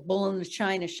like a bull in the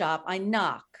china shop. I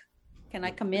knock. Can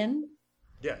I come in?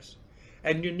 Yes.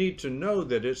 And you need to know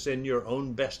that it's in your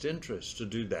own best interest to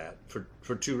do that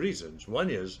for two reasons.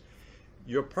 One is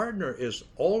your partner is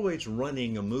always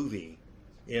running a movie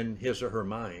in his or her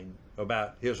mind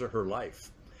about his or her life.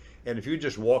 And if you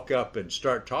just walk up and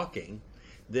start talking,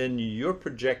 then you're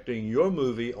projecting your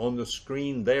movie on the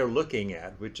screen they're looking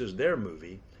at, which is their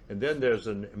movie, and then there's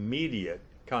an immediate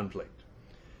conflict.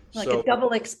 Like a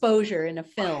double exposure in a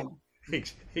film.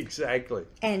 Exactly.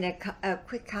 And a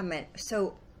quick comment.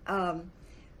 So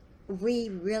we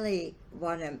really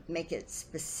want to make it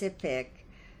specific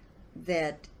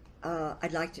that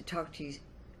I'd like to talk to you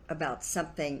about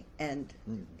something, and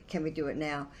can we do it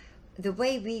now? The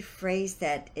way we phrase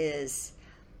that is,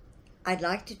 I'd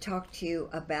like to talk to you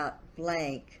about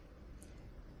blank.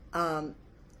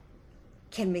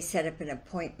 Can we set up an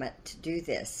appointment to do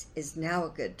this? Is now a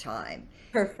good time?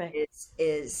 Perfect.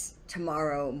 Is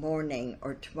tomorrow morning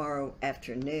or tomorrow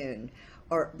afternoon?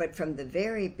 But from the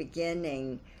very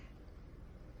beginning,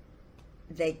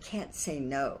 they can't say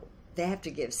no. They have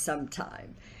to give some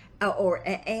time.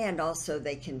 And also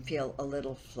they can feel a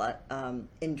little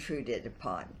intruded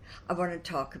upon. I want to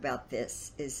talk about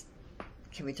this.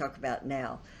 Can we talk about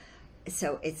now?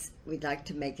 So we'd like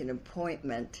to make an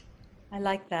appointment. I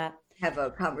like that. Have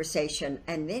a conversation,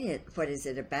 and then what is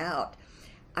it about?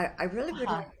 I really would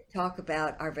like to talk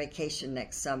about our vacation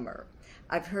next summer.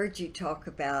 I've heard you talk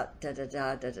about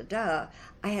da-da-da.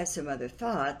 I have some other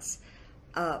thoughts.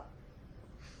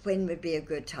 When would be a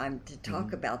good time to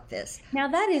talk about this? Now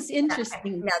that is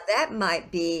interesting. Now that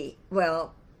might be,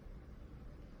 well,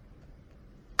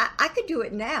 I could do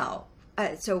it now.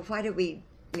 So why do we,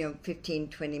 15,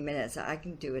 20 minutes, I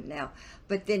can do it now.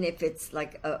 But then if it's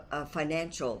like a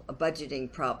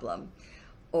budgeting problem,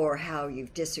 or how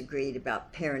you've disagreed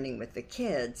about parenting with the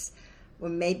kids, well,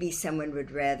 maybe someone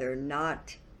would rather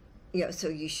not, so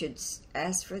you should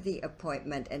ask for the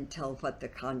appointment and tell what the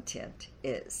content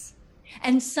is.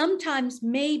 And sometimes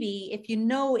maybe if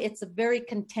it's a very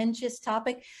contentious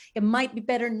topic, it might be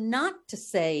better not to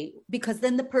say, because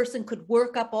then the person could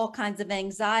work up all kinds of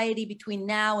anxiety between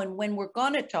now and when we're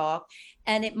going to talk,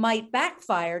 and it might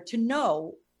backfire to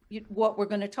know what we're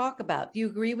going to talk about. Do you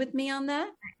agree with me on that?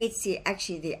 It's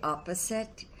actually the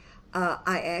opposite.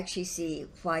 I actually see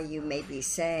why you may be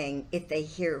saying if they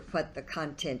hear what the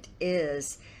content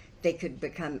is, they could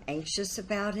become anxious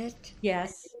about it.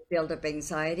 Yes. Build up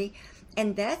anxiety.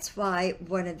 And that's why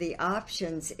one of the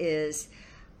options is,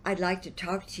 I'd like to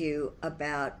talk to you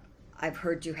about, I've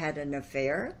heard you had an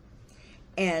affair,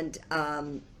 and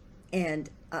we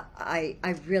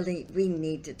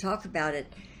need to talk about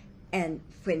it, and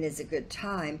when is a good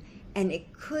time. And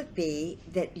it could be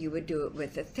that you would do it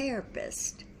with a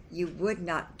therapist. You would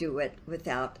not do it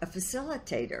without a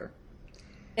facilitator.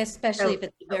 Especially if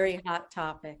it's a very hot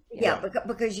topic. Yeah,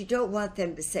 because you don't want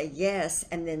them to say yes,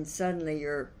 and then suddenly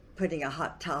you're putting a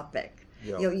hot topic.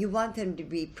 Yeah. You want them to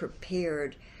be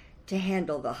prepared to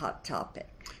handle the hot topic.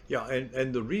 Yeah,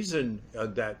 and the reason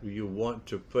that you want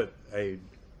to put a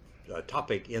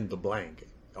topic in the blank,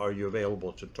 are you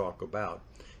available to talk about,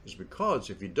 is because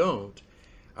if you don't,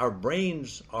 our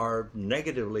brains are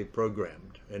negatively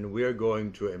programmed, and we're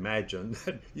going to imagine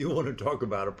that you want to talk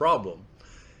about a problem.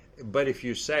 But if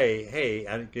you say, hey,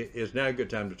 it's now a good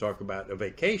time to talk about a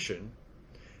vacation,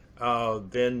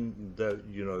 then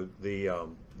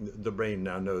the brain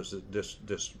now knows that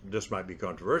this might be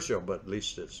controversial, but at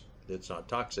least it's not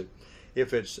toxic.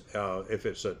 If it's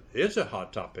a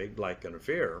hot topic like an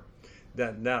affair,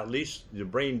 then now at least the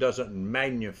brain doesn't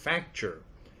manufacture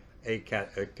a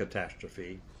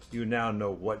catastrophe. You now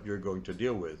know what you're going to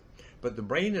deal with. But the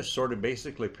brain is sort of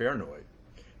basically paranoid,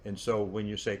 and so when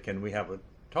you say, "Can we have a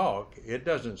talk?" it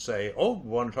doesn't say, "Oh, we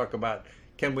want to talk about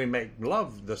can we make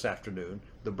love this afternoon."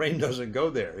 The brain doesn't go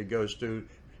there. It goes to,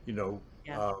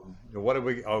 what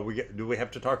do we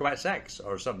have to talk about sex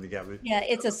or something? Yeah,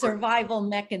 it's a survival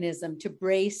mechanism to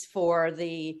brace for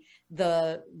the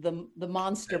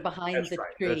monster behind the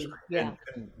tree. Right. Yeah,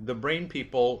 and the brain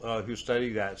people who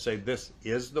study that say this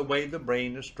is the way the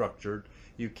brain is structured.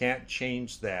 You can't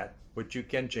change that. What you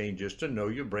can change is to know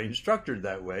your brain's structured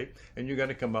that way, and you're going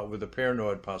to come up with a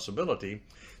paranoid possibility.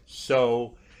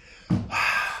 So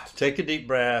take a deep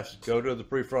breath, go to the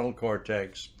prefrontal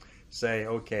cortex, say,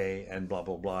 okay, and blah,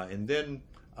 blah, blah. And then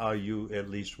you at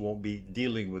least won't be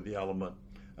dealing with the element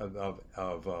of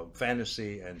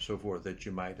fantasy and so forth that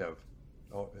you might have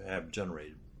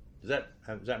generated. Does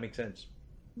that make sense?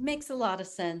 Makes a lot of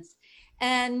sense.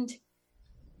 And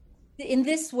in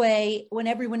this way, when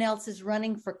everyone else is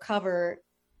running for cover,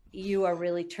 you are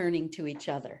really turning to each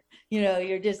other.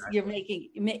 You're making.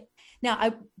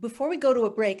 Now, before we go to a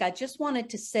break, I just wanted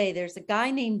to say there's a guy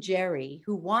named Jerry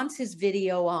who wants his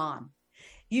video on.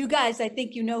 You guys, I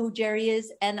think you know who Jerry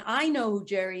is, and I know who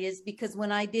Jerry is because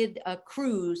when I did a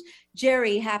cruise,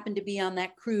 Jerry happened to be on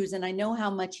that cruise, and I know how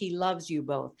much he loves you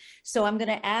both. So I'm going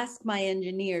to ask my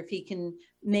engineer if he can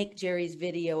make Jerry's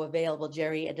video available.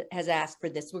 Jerry has asked for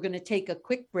this. We're going to take a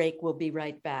quick break. We'll be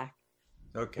right back.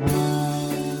 Okay.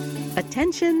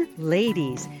 Attention,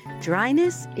 ladies.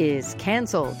 Dryness is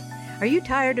canceled. Are you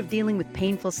tired of dealing with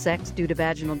painful sex due to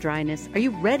vaginal dryness? Are you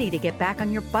ready to get back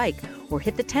on your bike or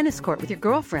hit the tennis court with your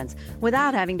girlfriends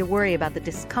without having to worry about the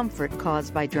discomfort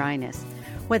caused by dryness?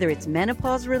 Whether it's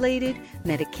menopause related,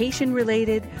 medication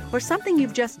related, or something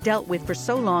you've just dealt with for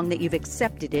so long that you've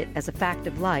accepted it as a fact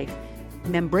of life,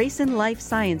 Membracin Life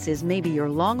Sciences may be your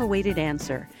long-awaited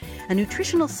answer. A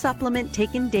nutritional supplement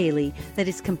taken daily that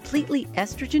is completely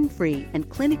estrogen-free and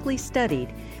clinically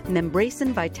studied,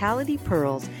 Membracin Vitality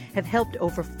Pearls have helped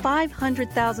over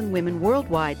 500,000 women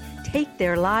worldwide take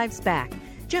their lives back.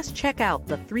 Just check out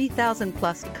the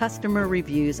 3,000-plus customer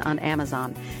reviews on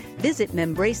Amazon. Visit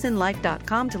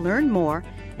membracinlife.com to learn more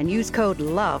and use code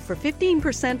LOVE for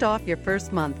 15% off your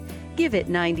first month. Give it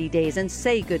 90 days and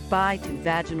say goodbye to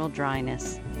vaginal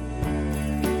dryness.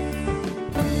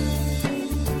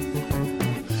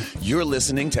 You're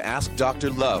listening to Ask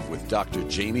Dr. Love with Dr.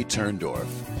 Jamie Turndorf.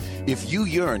 If you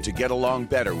yearn to get along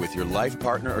better with your life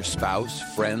partner or spouse,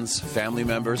 friends, family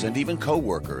members, and even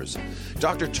co-workers,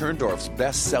 Dr. Turndorf's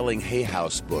best-selling Hay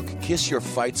House book, Kiss Your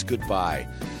Fights Goodbye,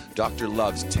 Dr.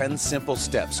 Love's 10 simple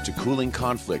steps to cooling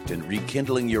conflict and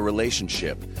rekindling your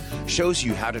relationship, shows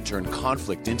you how to turn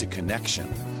conflict into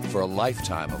connection for a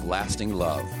lifetime of lasting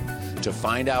love. To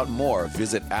find out more,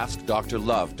 visit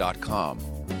AskDrLove.com.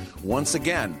 Once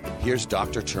again, here's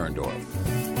Dr. Turndorf.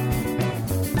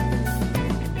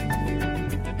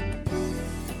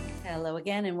 Hello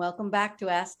again, and welcome back to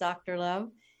Ask Dr.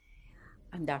 Love.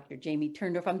 I'm Dr. Jamie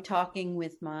Turndorf. I'm talking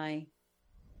with my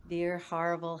dear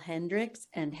Harville Hendricks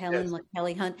and Helen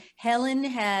LaKelly Hunt. Helen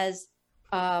has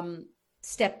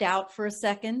stepped out for a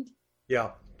second.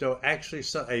 Yeah. So actually,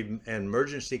 an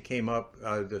emergency came up.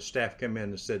 The staff came in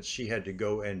and said she had to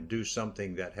go and do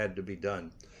something that had to be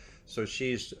done. So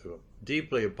she's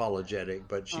deeply apologetic,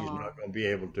 but she's not going to be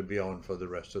able to be on for the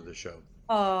rest of the show.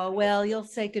 Oh, well, you'll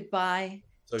say goodbye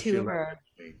to her.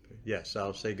 Yes,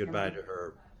 I'll say goodbye to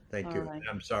her. Thank you. Right.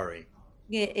 I'm sorry.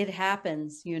 It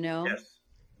happens, you know. Yes.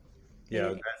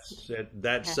 Yeah,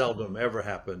 that seldom ever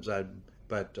happens.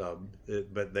 But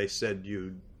they said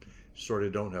you sort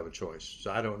of don't have a choice.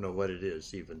 So I don't know what it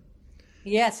is even.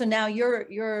 Yeah. So now your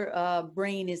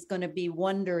brain is going to be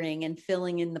wondering and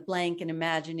filling in the blank and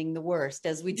imagining the worst,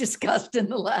 as we discussed in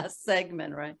the last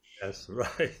segment, right? That's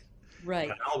right.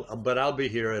 Right. But I'll be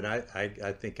here, and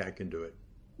I think I can do it.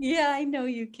 Yeah, I know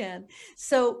you can.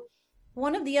 So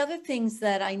one of the other things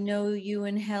that I know you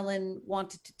and Helen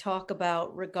wanted to talk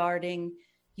about regarding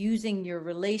using your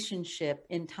relationship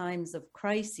in times of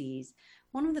crises,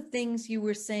 one of the things you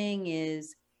were saying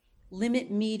is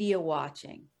limit media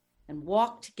watching and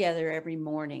walk together every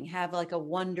morning, have like a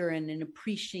wonder and an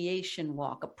appreciation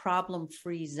walk, a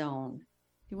problem-free zone. Do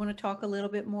you want to talk a little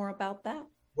bit more about that?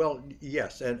 Well,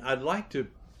 yes, and I'd like to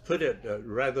put it,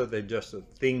 rather than just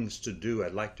things to do,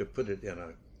 I'd like to put it in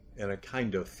a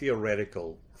kind of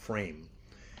theoretical frame.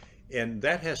 And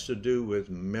that has to do with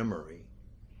memory.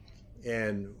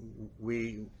 And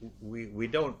we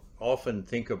don't often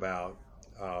think about,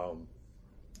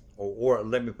 or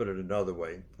let me put it another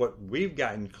way, what we've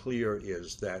gotten clear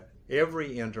is that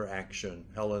every interaction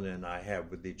Helen and I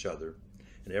have with each other,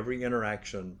 and every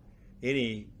interaction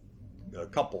any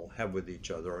couple have with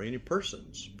each other, or any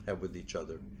persons have with each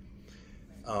other,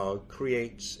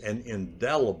 creates an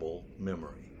indelible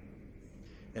memory.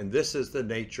 And this is the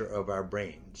nature of our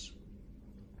brains.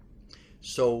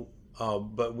 So,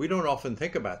 but we don't often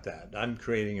think about that. I'm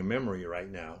creating a memory right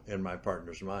now in my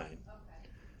partner's mind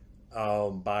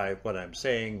by what I'm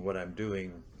saying, what I'm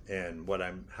doing, and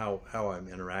how I'm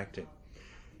interacting.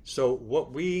 So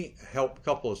what we help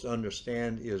couples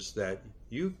understand is that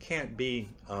you can't be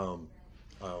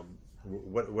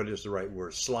what is the right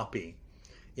word, sloppy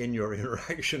in your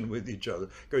interaction with each other,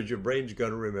 because your brain's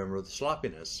going to remember the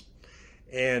sloppiness.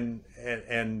 And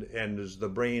as the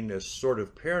brain is sort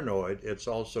of paranoid, it's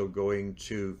also going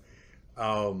to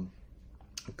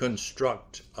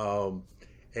construct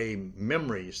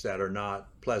memories that are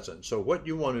not pleasant. So what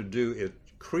you want to do is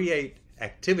create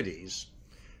activities,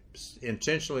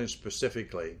 intentionally and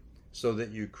specifically, so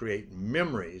that you create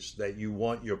memories that you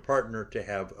want your partner to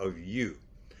have of you.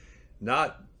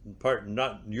 Not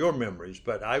your memories,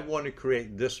 but I want to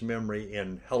create this memory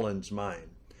in Helen's mind.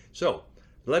 So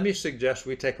let me suggest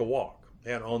we take a walk.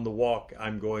 And on the walk,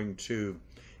 I'm going to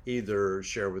either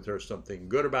share with her something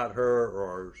good about her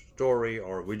or a story,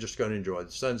 or we're just going to enjoy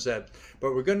the sunset.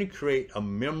 But we're going to create a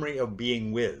memory of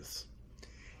being with.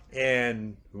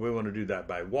 And we want to do that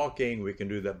by walking. We can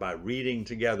do that by reading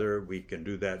together. We can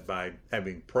do that by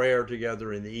having prayer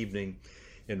together in the evening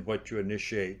in what you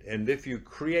initiate. And if you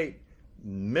create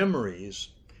memories,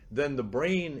 then the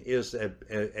brain is an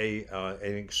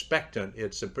expectant.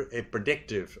 It's a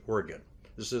predictive organ.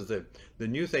 This is the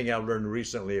new thing I learned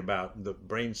recently about the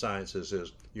brain sciences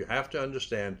is you have to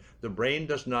understand the brain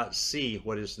does not see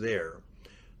what is there.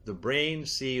 The brain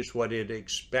sees what it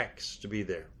expects to be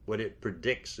there, what it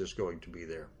predicts is going to be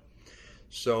there.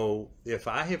 So if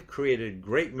I have created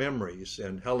great memories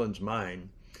in Helen's mind,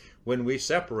 when we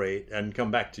separate and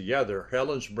come back together,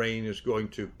 Helen's brain is going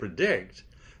to predict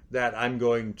that I'm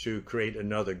going to create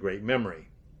another great memory.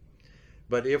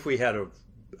 But if we had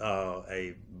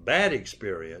a bad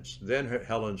experience, then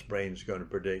Helen's brain is going to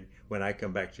predict when I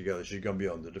come back together, she's going to be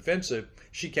on the defensive.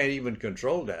 She can't even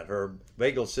control that. Her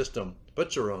vagal system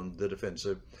puts her on the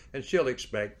defensive, and she'll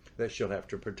expect that she'll have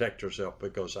to protect herself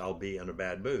because I'll be in a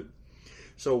bad mood.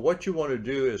 So what you want to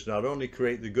do is not only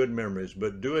create the good memories,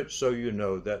 but do it so you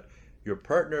know that your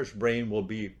partner's brain will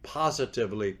be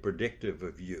positively predictive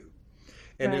of you.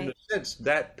 And in a sense,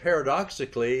 that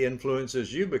paradoxically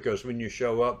influences you because when you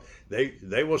show up,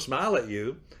 they will smile at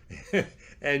you,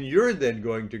 and you're then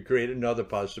going to create another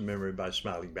positive memory by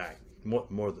smiling back,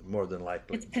 more than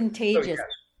likely. It's contagious. So,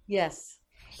 yes.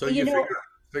 So you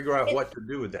figure out what to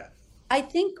do with that. I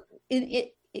think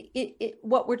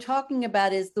what we're talking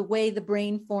about is the way the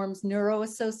brain forms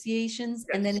neuroassociations,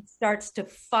 and then it starts to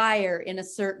fire in a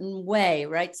certain way,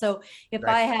 right? So if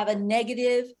I have a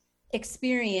negative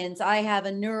experience, I have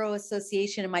a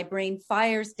neuroassociation and my brain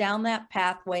fires down that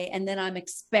pathway, and then I'm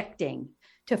expecting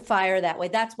to fire that way.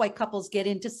 That's why couples get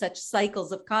into such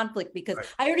cycles of conflict, because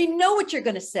I already know what you're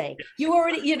going to say. You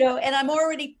already, and I'm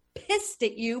already pissed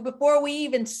at you before we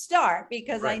even start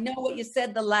because I know what you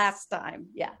said the last time.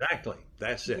 Yeah. Exactly.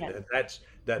 That's it. Yeah.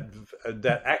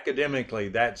 That academically,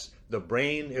 that's the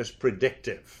brain is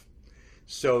predictive.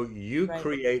 So you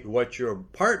create what your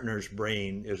partner's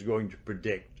brain is going to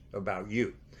predict about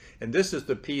you. And this is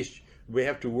the piece we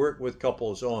have to work with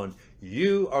couples on.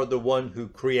 You are the one who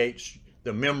creates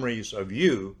the memories of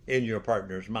you in your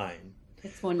partner's mind.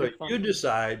 It's wonderful. So you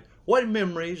decide what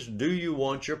memories do you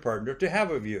want your partner to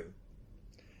have of you.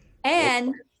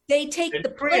 And they take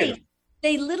the place.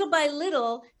 They little by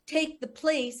little take the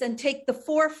place and take the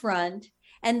forefront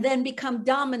and then become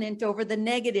dominant over the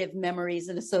negative memories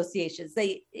and associations.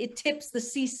 It tips the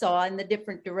seesaw in the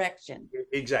different direction.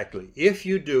 Exactly. If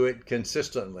you do it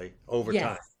consistently over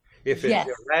time. If it's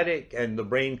erratic and the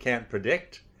brain can't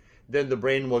predict, then the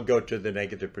brain will go to the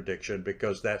negative prediction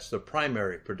because that's the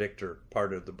primary predictor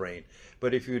part of the brain.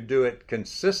 But if you do it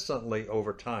consistently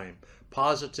over time,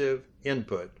 positive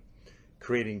input,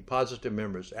 creating positive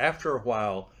memories, after a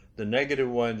while, the negative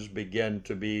ones begin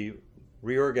to be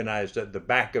reorganized at the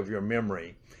back of your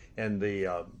memory, and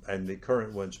the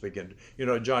current ones begin.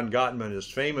 John Gottman is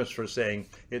famous for saying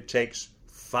it takes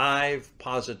 5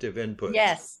 positive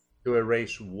inputs to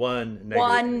erase one negative.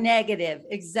 One negative,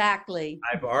 exactly.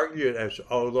 I've argued,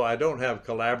 although I don't have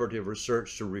collaborative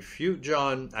research to refute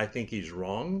John, I think he's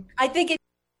wrong. I think it.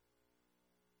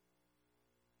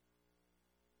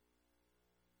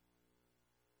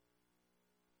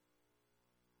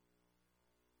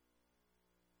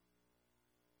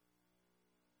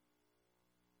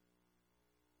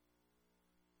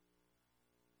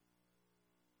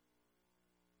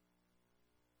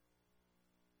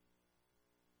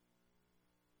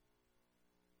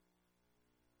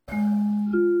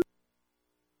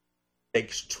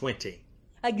 Takes 20.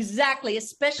 Exactly,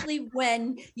 especially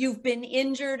when you've been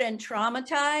injured and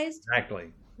traumatized.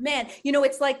 Exactly. Man,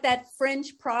 it's like that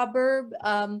French proverb,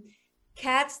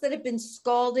 cats that have been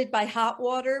scalded by hot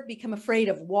water become afraid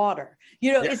of water.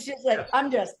 It's just like,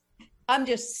 I'm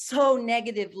just so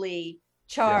negatively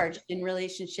charged in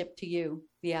relationship to you.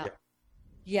 Yeah.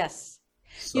 Yes.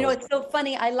 So, it's so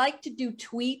funny. I like to do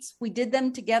tweets. We did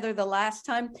them together the last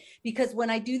time because when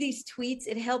I do these tweets,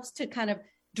 it helps to kind of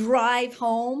drive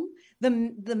home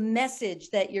the message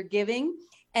that you're giving.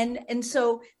 And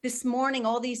so this morning,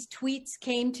 all these tweets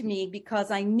came to me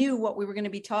because I knew what we were going to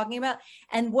be talking about.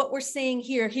 And what we're saying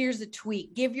here's a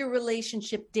tweet: give your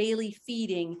relationship daily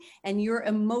feeding and your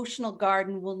emotional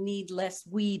garden will need less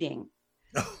weeding.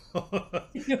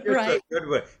 Right.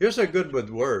 You're so good with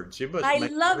words. You must. I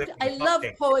love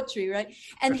poetry, right?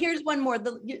 And here's one more: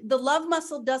 the love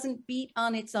muscle doesn't beat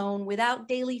on its own. Without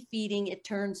daily feeding, it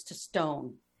turns to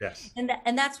stone. Yes.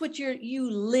 And that's what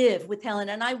you live with, Helen.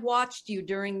 And I watched you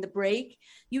during the break.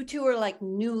 You two are like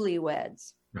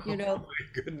newlyweds. You know, oh my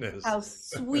goodness, how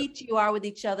sweet you are with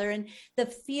each other, and the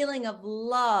feeling of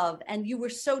love. And you were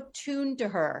so tuned to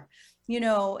her, you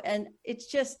know, and it's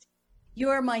just,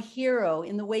 you're my hero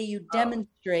in the way you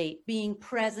demonstrate being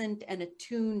present and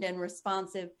attuned and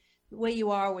responsive. The way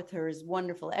you are with her is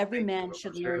wonderful. Every man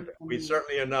should learn from We you.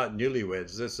 certainly are not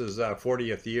newlyweds. This is our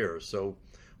 40th year, so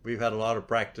we've had a lot of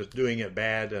practice doing it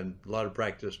bad and a lot of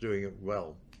practice doing it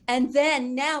well. And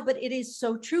then now, but it is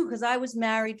so true, because I was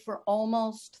married for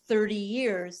almost 30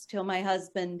 years till my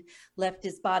husband left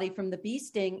his body from the bee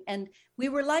sting. And we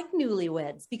were like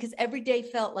newlyweds because every day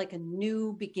felt like a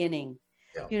new beginning,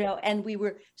 you know, and we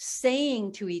were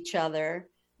saying to each other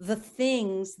the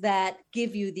things that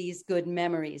give you these good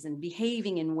memories and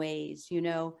behaving in ways, you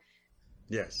know,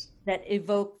 yes, that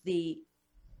evoke the,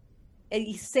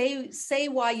 say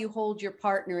why you hold your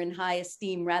partner in high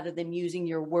esteem rather than using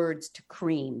your words to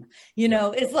cream, you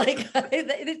know. It's like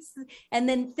it's, and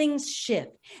then things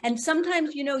shift, and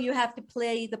sometimes, you know, you have to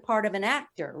play the part of an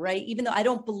actor, right? Even though I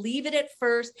don't believe it at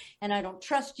first, and I don't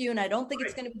trust you, and I don't think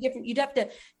it's going to be different, you'd have to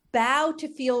bow to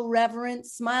feel reverent,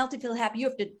 smile to feel happy. You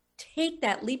have to take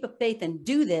that leap of faith and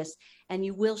do this, and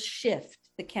you will shift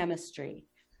the chemistry.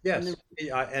 Yes,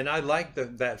 and I like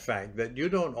that fact that you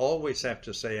don't always have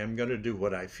to say, I'm going to do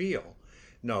what I feel.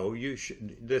 No, you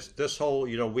should. This whole,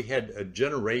 you know, we had a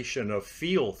generation of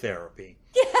feel therapy.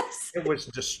 Yes. It was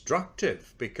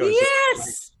destructive because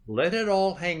let it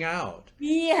all hang out.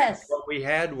 Yes. What we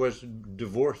had was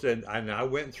divorce, and I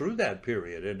went through that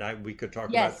period, and we could talk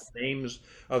about the names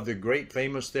of the great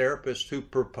famous therapists who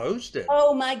proposed it.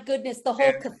 Oh my goodness, the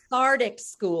whole cathartic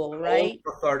school, right?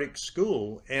 The cathartic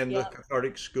school, and the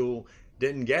cathartic school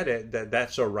didn't get it,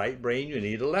 that's a right brain, you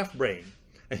need a left brain.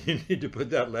 And you need to put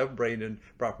that left brain in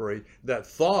proper, that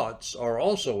thoughts are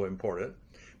also important,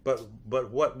 but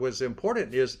what was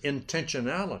important is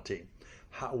intentionality.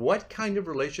 What kind of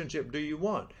relationship do you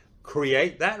want?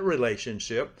 Create that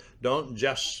relationship. Don't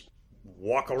just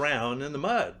walk around in the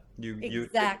mud.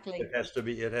 Exactly. It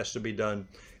has to be done,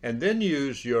 and then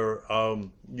use your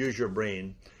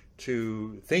brain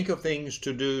to think of things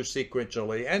to do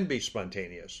sequentially and be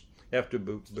spontaneous. You have to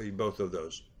be both of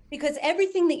those. Because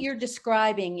everything that you're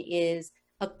describing is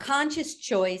a conscious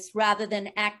choice rather than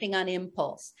acting on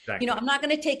impulse. Exactly. You know, I'm not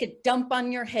going to take a dump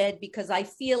on your head because I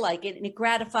feel like it and it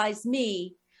gratifies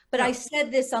me. But I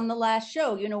said this on the last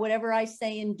show, you know, whatever I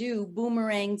say and do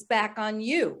boomerangs back on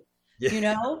you, you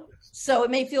know? So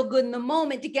it may feel good in the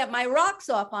moment to get my rocks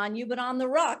off on you, but on the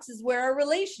rocks is where our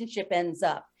relationship ends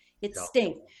up. It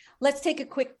stinks. Let's take a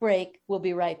quick break. We'll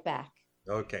be right back.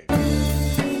 Okay.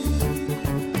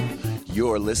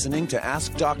 You're listening to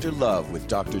Ask Dr. Love with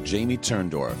Dr. Jamie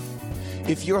Turndorf.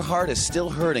 If your heart is still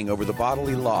hurting over the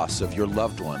bodily loss of your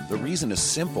loved one, the reason is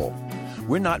simple.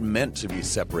 We're not meant to be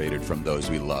separated from those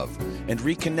we love, and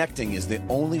reconnecting is the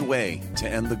only way to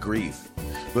end the grief.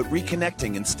 But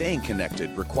reconnecting and staying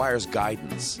connected requires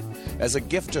guidance. As a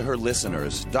gift to her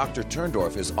listeners, Dr.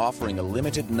 Turndorf is offering a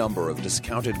limited number of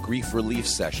discounted grief relief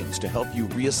sessions to help you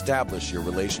reestablish your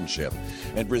relationship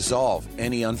and resolve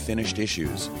any unfinished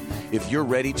issues. If you're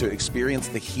ready to experience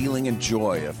the healing and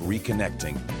joy of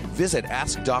reconnecting, visit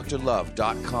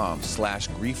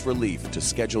AskDrLove.com/grief relief to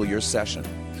schedule your session.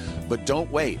 But don't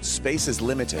wait, space is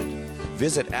limited.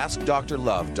 Visit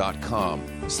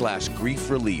AskDrLove.com/grief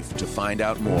relief to find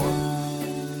out more.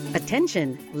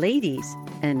 Attention, ladies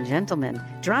and gentlemen,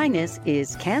 dryness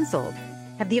is canceled.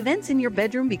 Have the events in your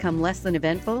bedroom become less than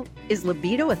eventful? Is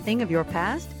libido a thing of your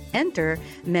past? Enter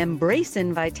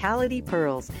Membracin Vitality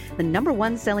Pearls, the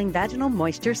 #1 selling vaginal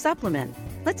moisture supplement.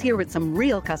 Let's hear what some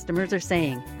real customers are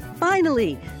saying.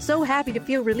 Finally, so happy to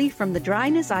feel relief from the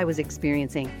dryness I was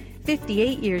experiencing.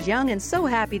 58 years young and so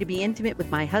happy to be intimate with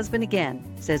my husband again,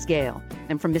 says Gail.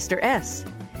 And from Mr. S.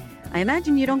 I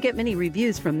imagine you don't get many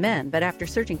reviews from men, but after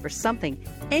searching for something,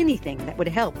 anything that would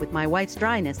help with my wife's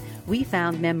dryness, we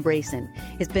found Membracin.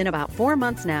 It's been about 4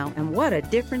 months now, and what a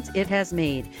difference it has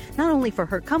made, not only for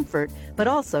her comfort, but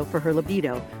also for her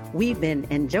libido. We've been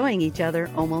enjoying each other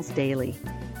almost daily.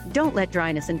 Don't let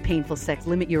dryness and painful sex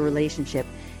limit your relationship.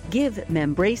 Give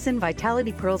Membracin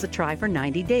Vitality Pearls a try for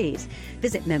 90 days.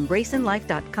 Visit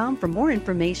membracinlife.com for more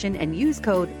information and use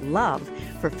code LOVE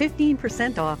for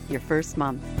 15% off your first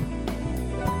month.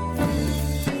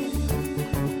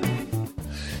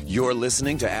 You're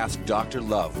listening to Ask Dr.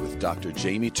 Love with Dr.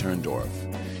 Jamie Turndorf.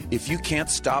 If you can't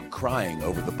stop crying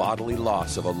over the bodily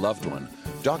loss of a loved one,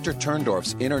 Dr.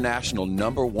 Turndorf's international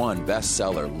 #1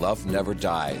 bestseller, Love Never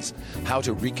Dies, How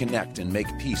to Reconnect and Make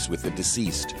Peace with the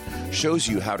Deceased, shows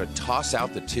you how to toss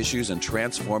out the tissues and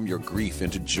transform your grief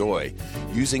into joy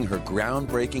using her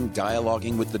groundbreaking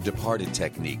Dialoguing with the Departed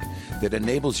technique that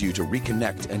enables you to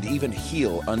reconnect and even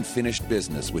heal unfinished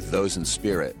business with those in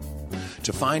spirit.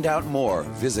 To find out more,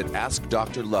 visit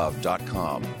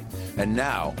AskDrLove.com. And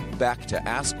now, back to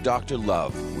Ask Dr.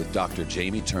 Love with Dr.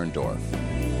 Jamie Turndorf.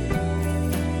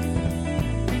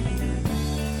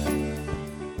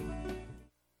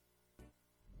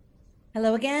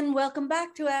 Hello again. Welcome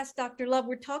back to Ask Dr. Love.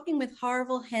 We're talking with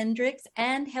Harville Hendrix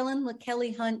and Helen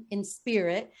McKelly Hunt in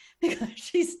spirit, because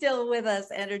she's still with us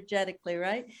energetically,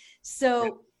 right?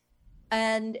 So,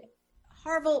 and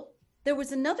Harville, there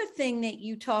was another thing that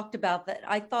you talked about that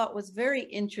I thought was very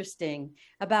interesting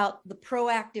about the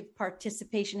proactive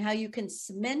participation, how you can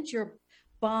cement your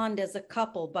bond as a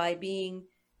couple by being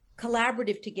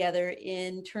collaborative together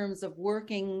in terms of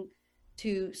working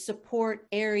to support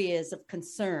areas of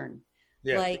concern.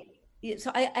 Yeah. Like,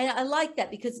 so I like that,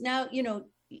 because now, you know,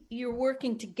 you're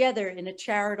working together in a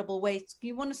charitable way. Do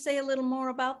you want to say a little more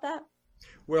about that?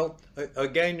 Well,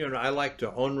 again, you know, I like to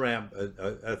on-ramp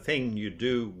a thing you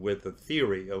do with a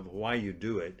theory of why you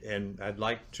do it. And I'd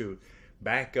like to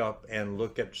back up and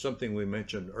look at something we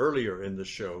mentioned earlier in the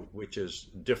show, which is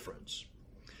difference.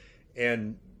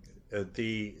 And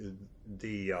this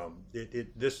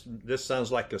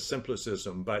sounds like a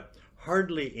simplicism, but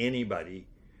hardly anybody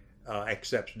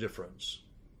accepts difference.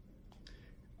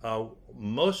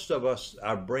 Most of us,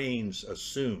 our brains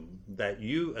assume that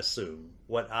you assume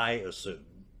what I assume,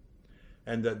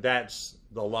 and that's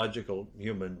the logical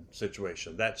human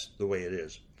situation. That's the way it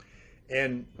is.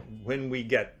 And when we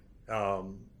get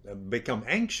become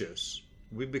anxious,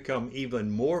 we become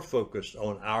even more focused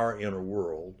on our inner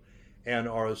world and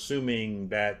are assuming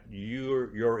that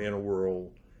your inner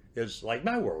world is like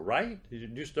my world, right?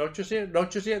 Don't you see it?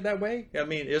 Don't you see it that way? I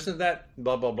mean, isn't that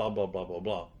blah, blah, blah, blah, blah, blah,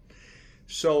 blah.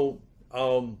 So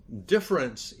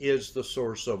difference is the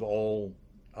source of all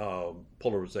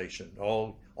polarization.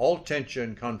 All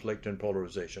tension, conflict, and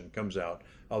polarization comes out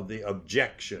of the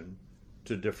objection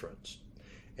to difference.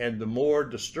 And the more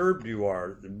disturbed you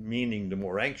are, meaning the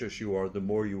more anxious you are, the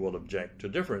more you will object to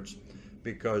difference,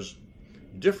 because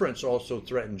difference also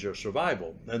threatens your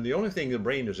survival. And the only thing the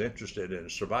brain is interested in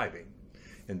is surviving.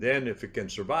 And then if it can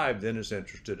survive, then it's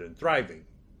interested in thriving.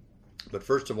 But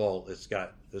first of all, it's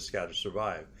got to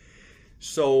survive.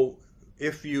 So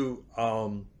if you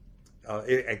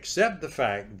accept the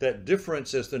fact that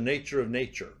difference is the nature of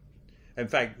nature. In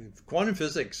fact, quantum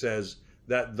physics says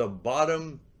that the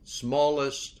bottom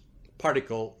smallest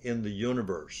particle in the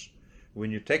universe, when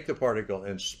you take the particle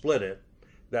and split it,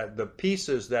 that the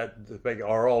pieces that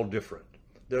are all different.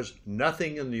 There's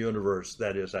nothing in the universe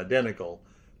that is identical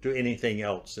to anything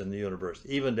else in the universe,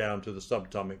 even down to the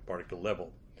subatomic particle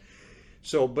level.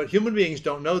 So, but human beings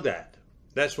don't know that.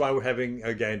 That's why we're having,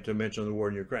 again, to mention the war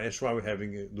in Ukraine, that's why we're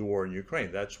having the war in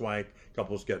Ukraine. That's why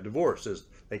couples get divorced, is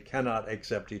they cannot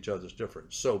accept each other's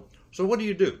difference. So what do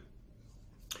you do?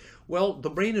 Well, the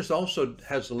brain has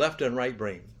left and right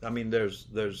brain. I mean, there's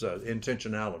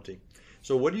intentionality.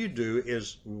 So what you do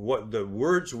is, what the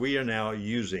words we are now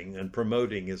using and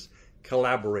promoting is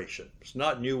collaboration. It's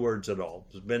not new words at all.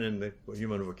 It's been in the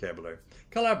human vocabulary.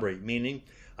 Collaborate, meaning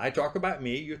I talk about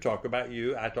me, you talk about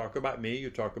you, I talk about me,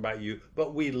 you talk about you,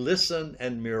 but we listen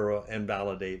and mirror and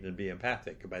validate and be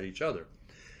empathic about each other.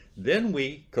 Then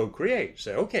we co-create.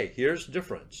 Say, okay, here's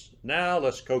difference. Now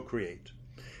let's co-create.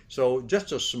 So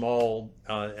just a small,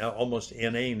 almost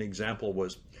inane example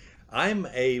was, I'm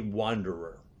a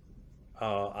wanderer.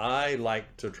 I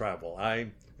like to travel.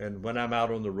 And when I'm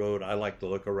out on the road, I like to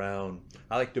look around.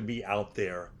 I like to be out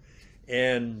there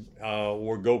and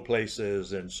or go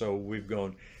places. And so we've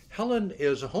gone. Helen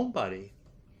is a homebody.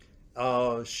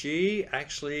 She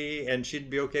actually, and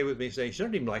she'd be okay with me saying, she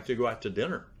doesn't even like to go out to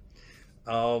dinner.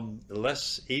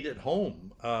 Let's eat at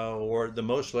home, or at the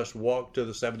most, let's walk to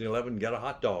the 7-Eleven, get a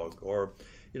hot dog, or,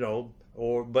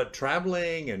 but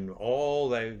traveling and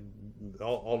all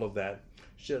of that.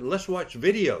 Let's watch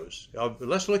videos.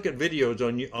 Let's look at videos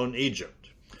on Egypt.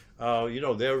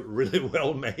 They're really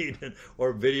well made,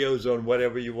 or videos on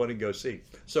whatever you want to go see.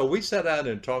 So we sat down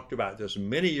and talked about this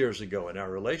many years ago in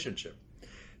our relationship.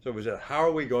 So we said, how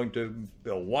are we going to be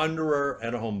a wanderer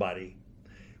and a homebody?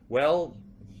 Well,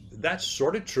 that's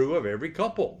sort of true of every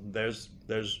couple. There's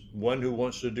one who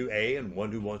wants to do A and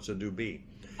one who wants to do B.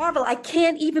 Harville, I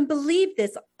can't even believe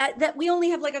this. That we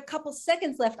only have like a couple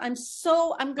seconds left. I'm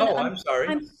sorry. I'm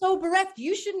so bereft.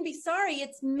 You shouldn't be sorry.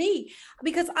 It's me,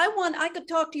 because I could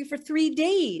talk to you for 3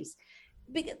 days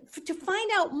to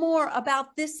find out more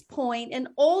about this point and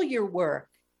all your work.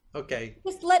 Okay.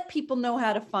 Just let people know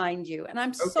how to find you. And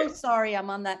I'm so sorry I'm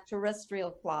on that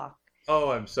terrestrial clock. Oh,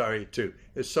 I'm sorry too.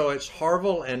 So it's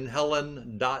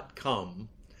harvillandhelen.com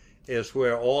is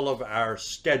where all of our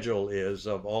schedule is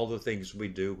of all the things we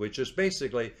do, which is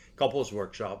basically couples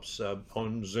workshops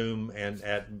on Zoom and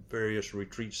at various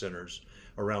retreat centers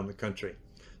around the country.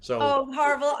 So,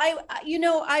 Harville,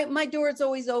 my door is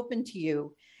always open to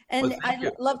you, and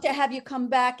I'd love to have you come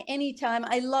back anytime.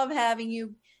 I love having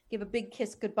you. Give a big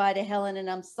kiss goodbye to Helen, and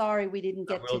I'm sorry we didn't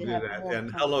get to have that. And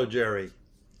hello, Jerry.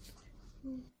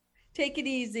 Take it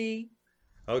easy.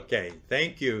 Okay,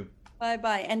 thank you.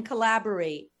 Bye-bye, and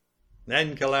collaborate.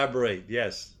 And collaborate,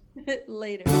 yes.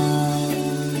 Later.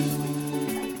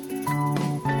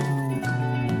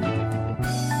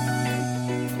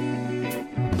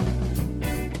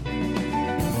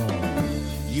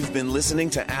 You've been listening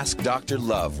to Ask Dr.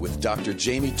 Love with Dr.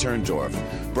 Jamie Turndorf,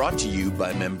 brought to you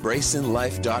by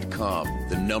MembraceInLife.com,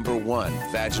 the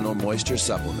 #1 vaginal moisture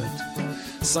supplement.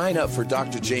 Sign up for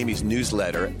Dr. Jamie's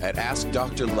newsletter at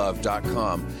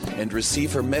AskDrLove.com and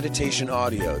receive her meditation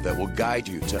audio that will guide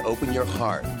you to open your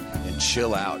heart and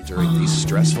chill out during these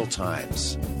stressful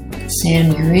times.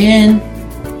 Sam, you're in.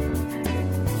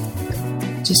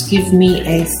 Just give me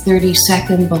a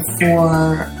 30-second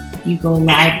before you go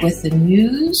live with the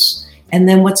news. And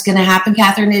then what's going to happen,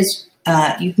 Catherine, is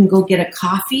you can go get a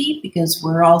coffee because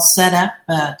we're all set up.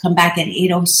 Come back at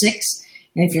 8:06.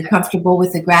 And if you're comfortable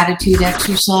with the gratitude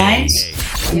exercise,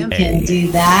 you can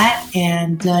do that.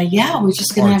 And we're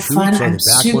just going to have fun. I'm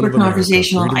super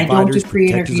conversational. I don't do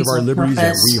pre-interviews on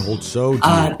purpose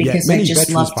because I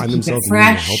just love to keep it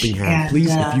fresh. And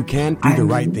please, if you can, do the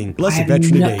right thing. Blessed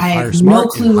Veteran Day. I have no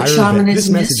clue what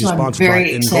shamanism is, so I'm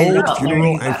very excited about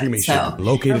Funeral and Cremation,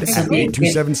 located at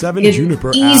 8277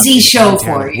 Juniper easy show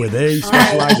for you. Where they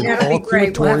specialize in all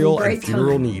crematorial and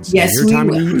funeral needs. Yes, in your time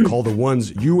of need, call the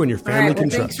ones you and your family can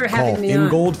trust. Call In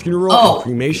Gold Funeral and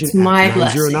Cremation at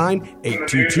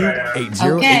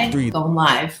 909-822-8083. Going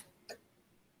live.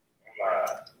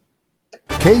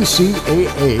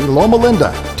 KCAA Loma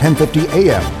Linda, 1050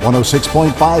 AM,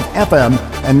 106.5 FM,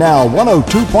 and now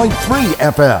 102.3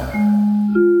 FM.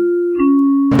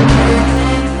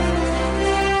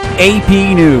 AP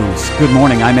News. Good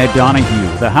morning, I'm Ed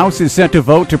Donahue. The House is set to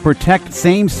vote to protect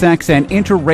same-sex and interracial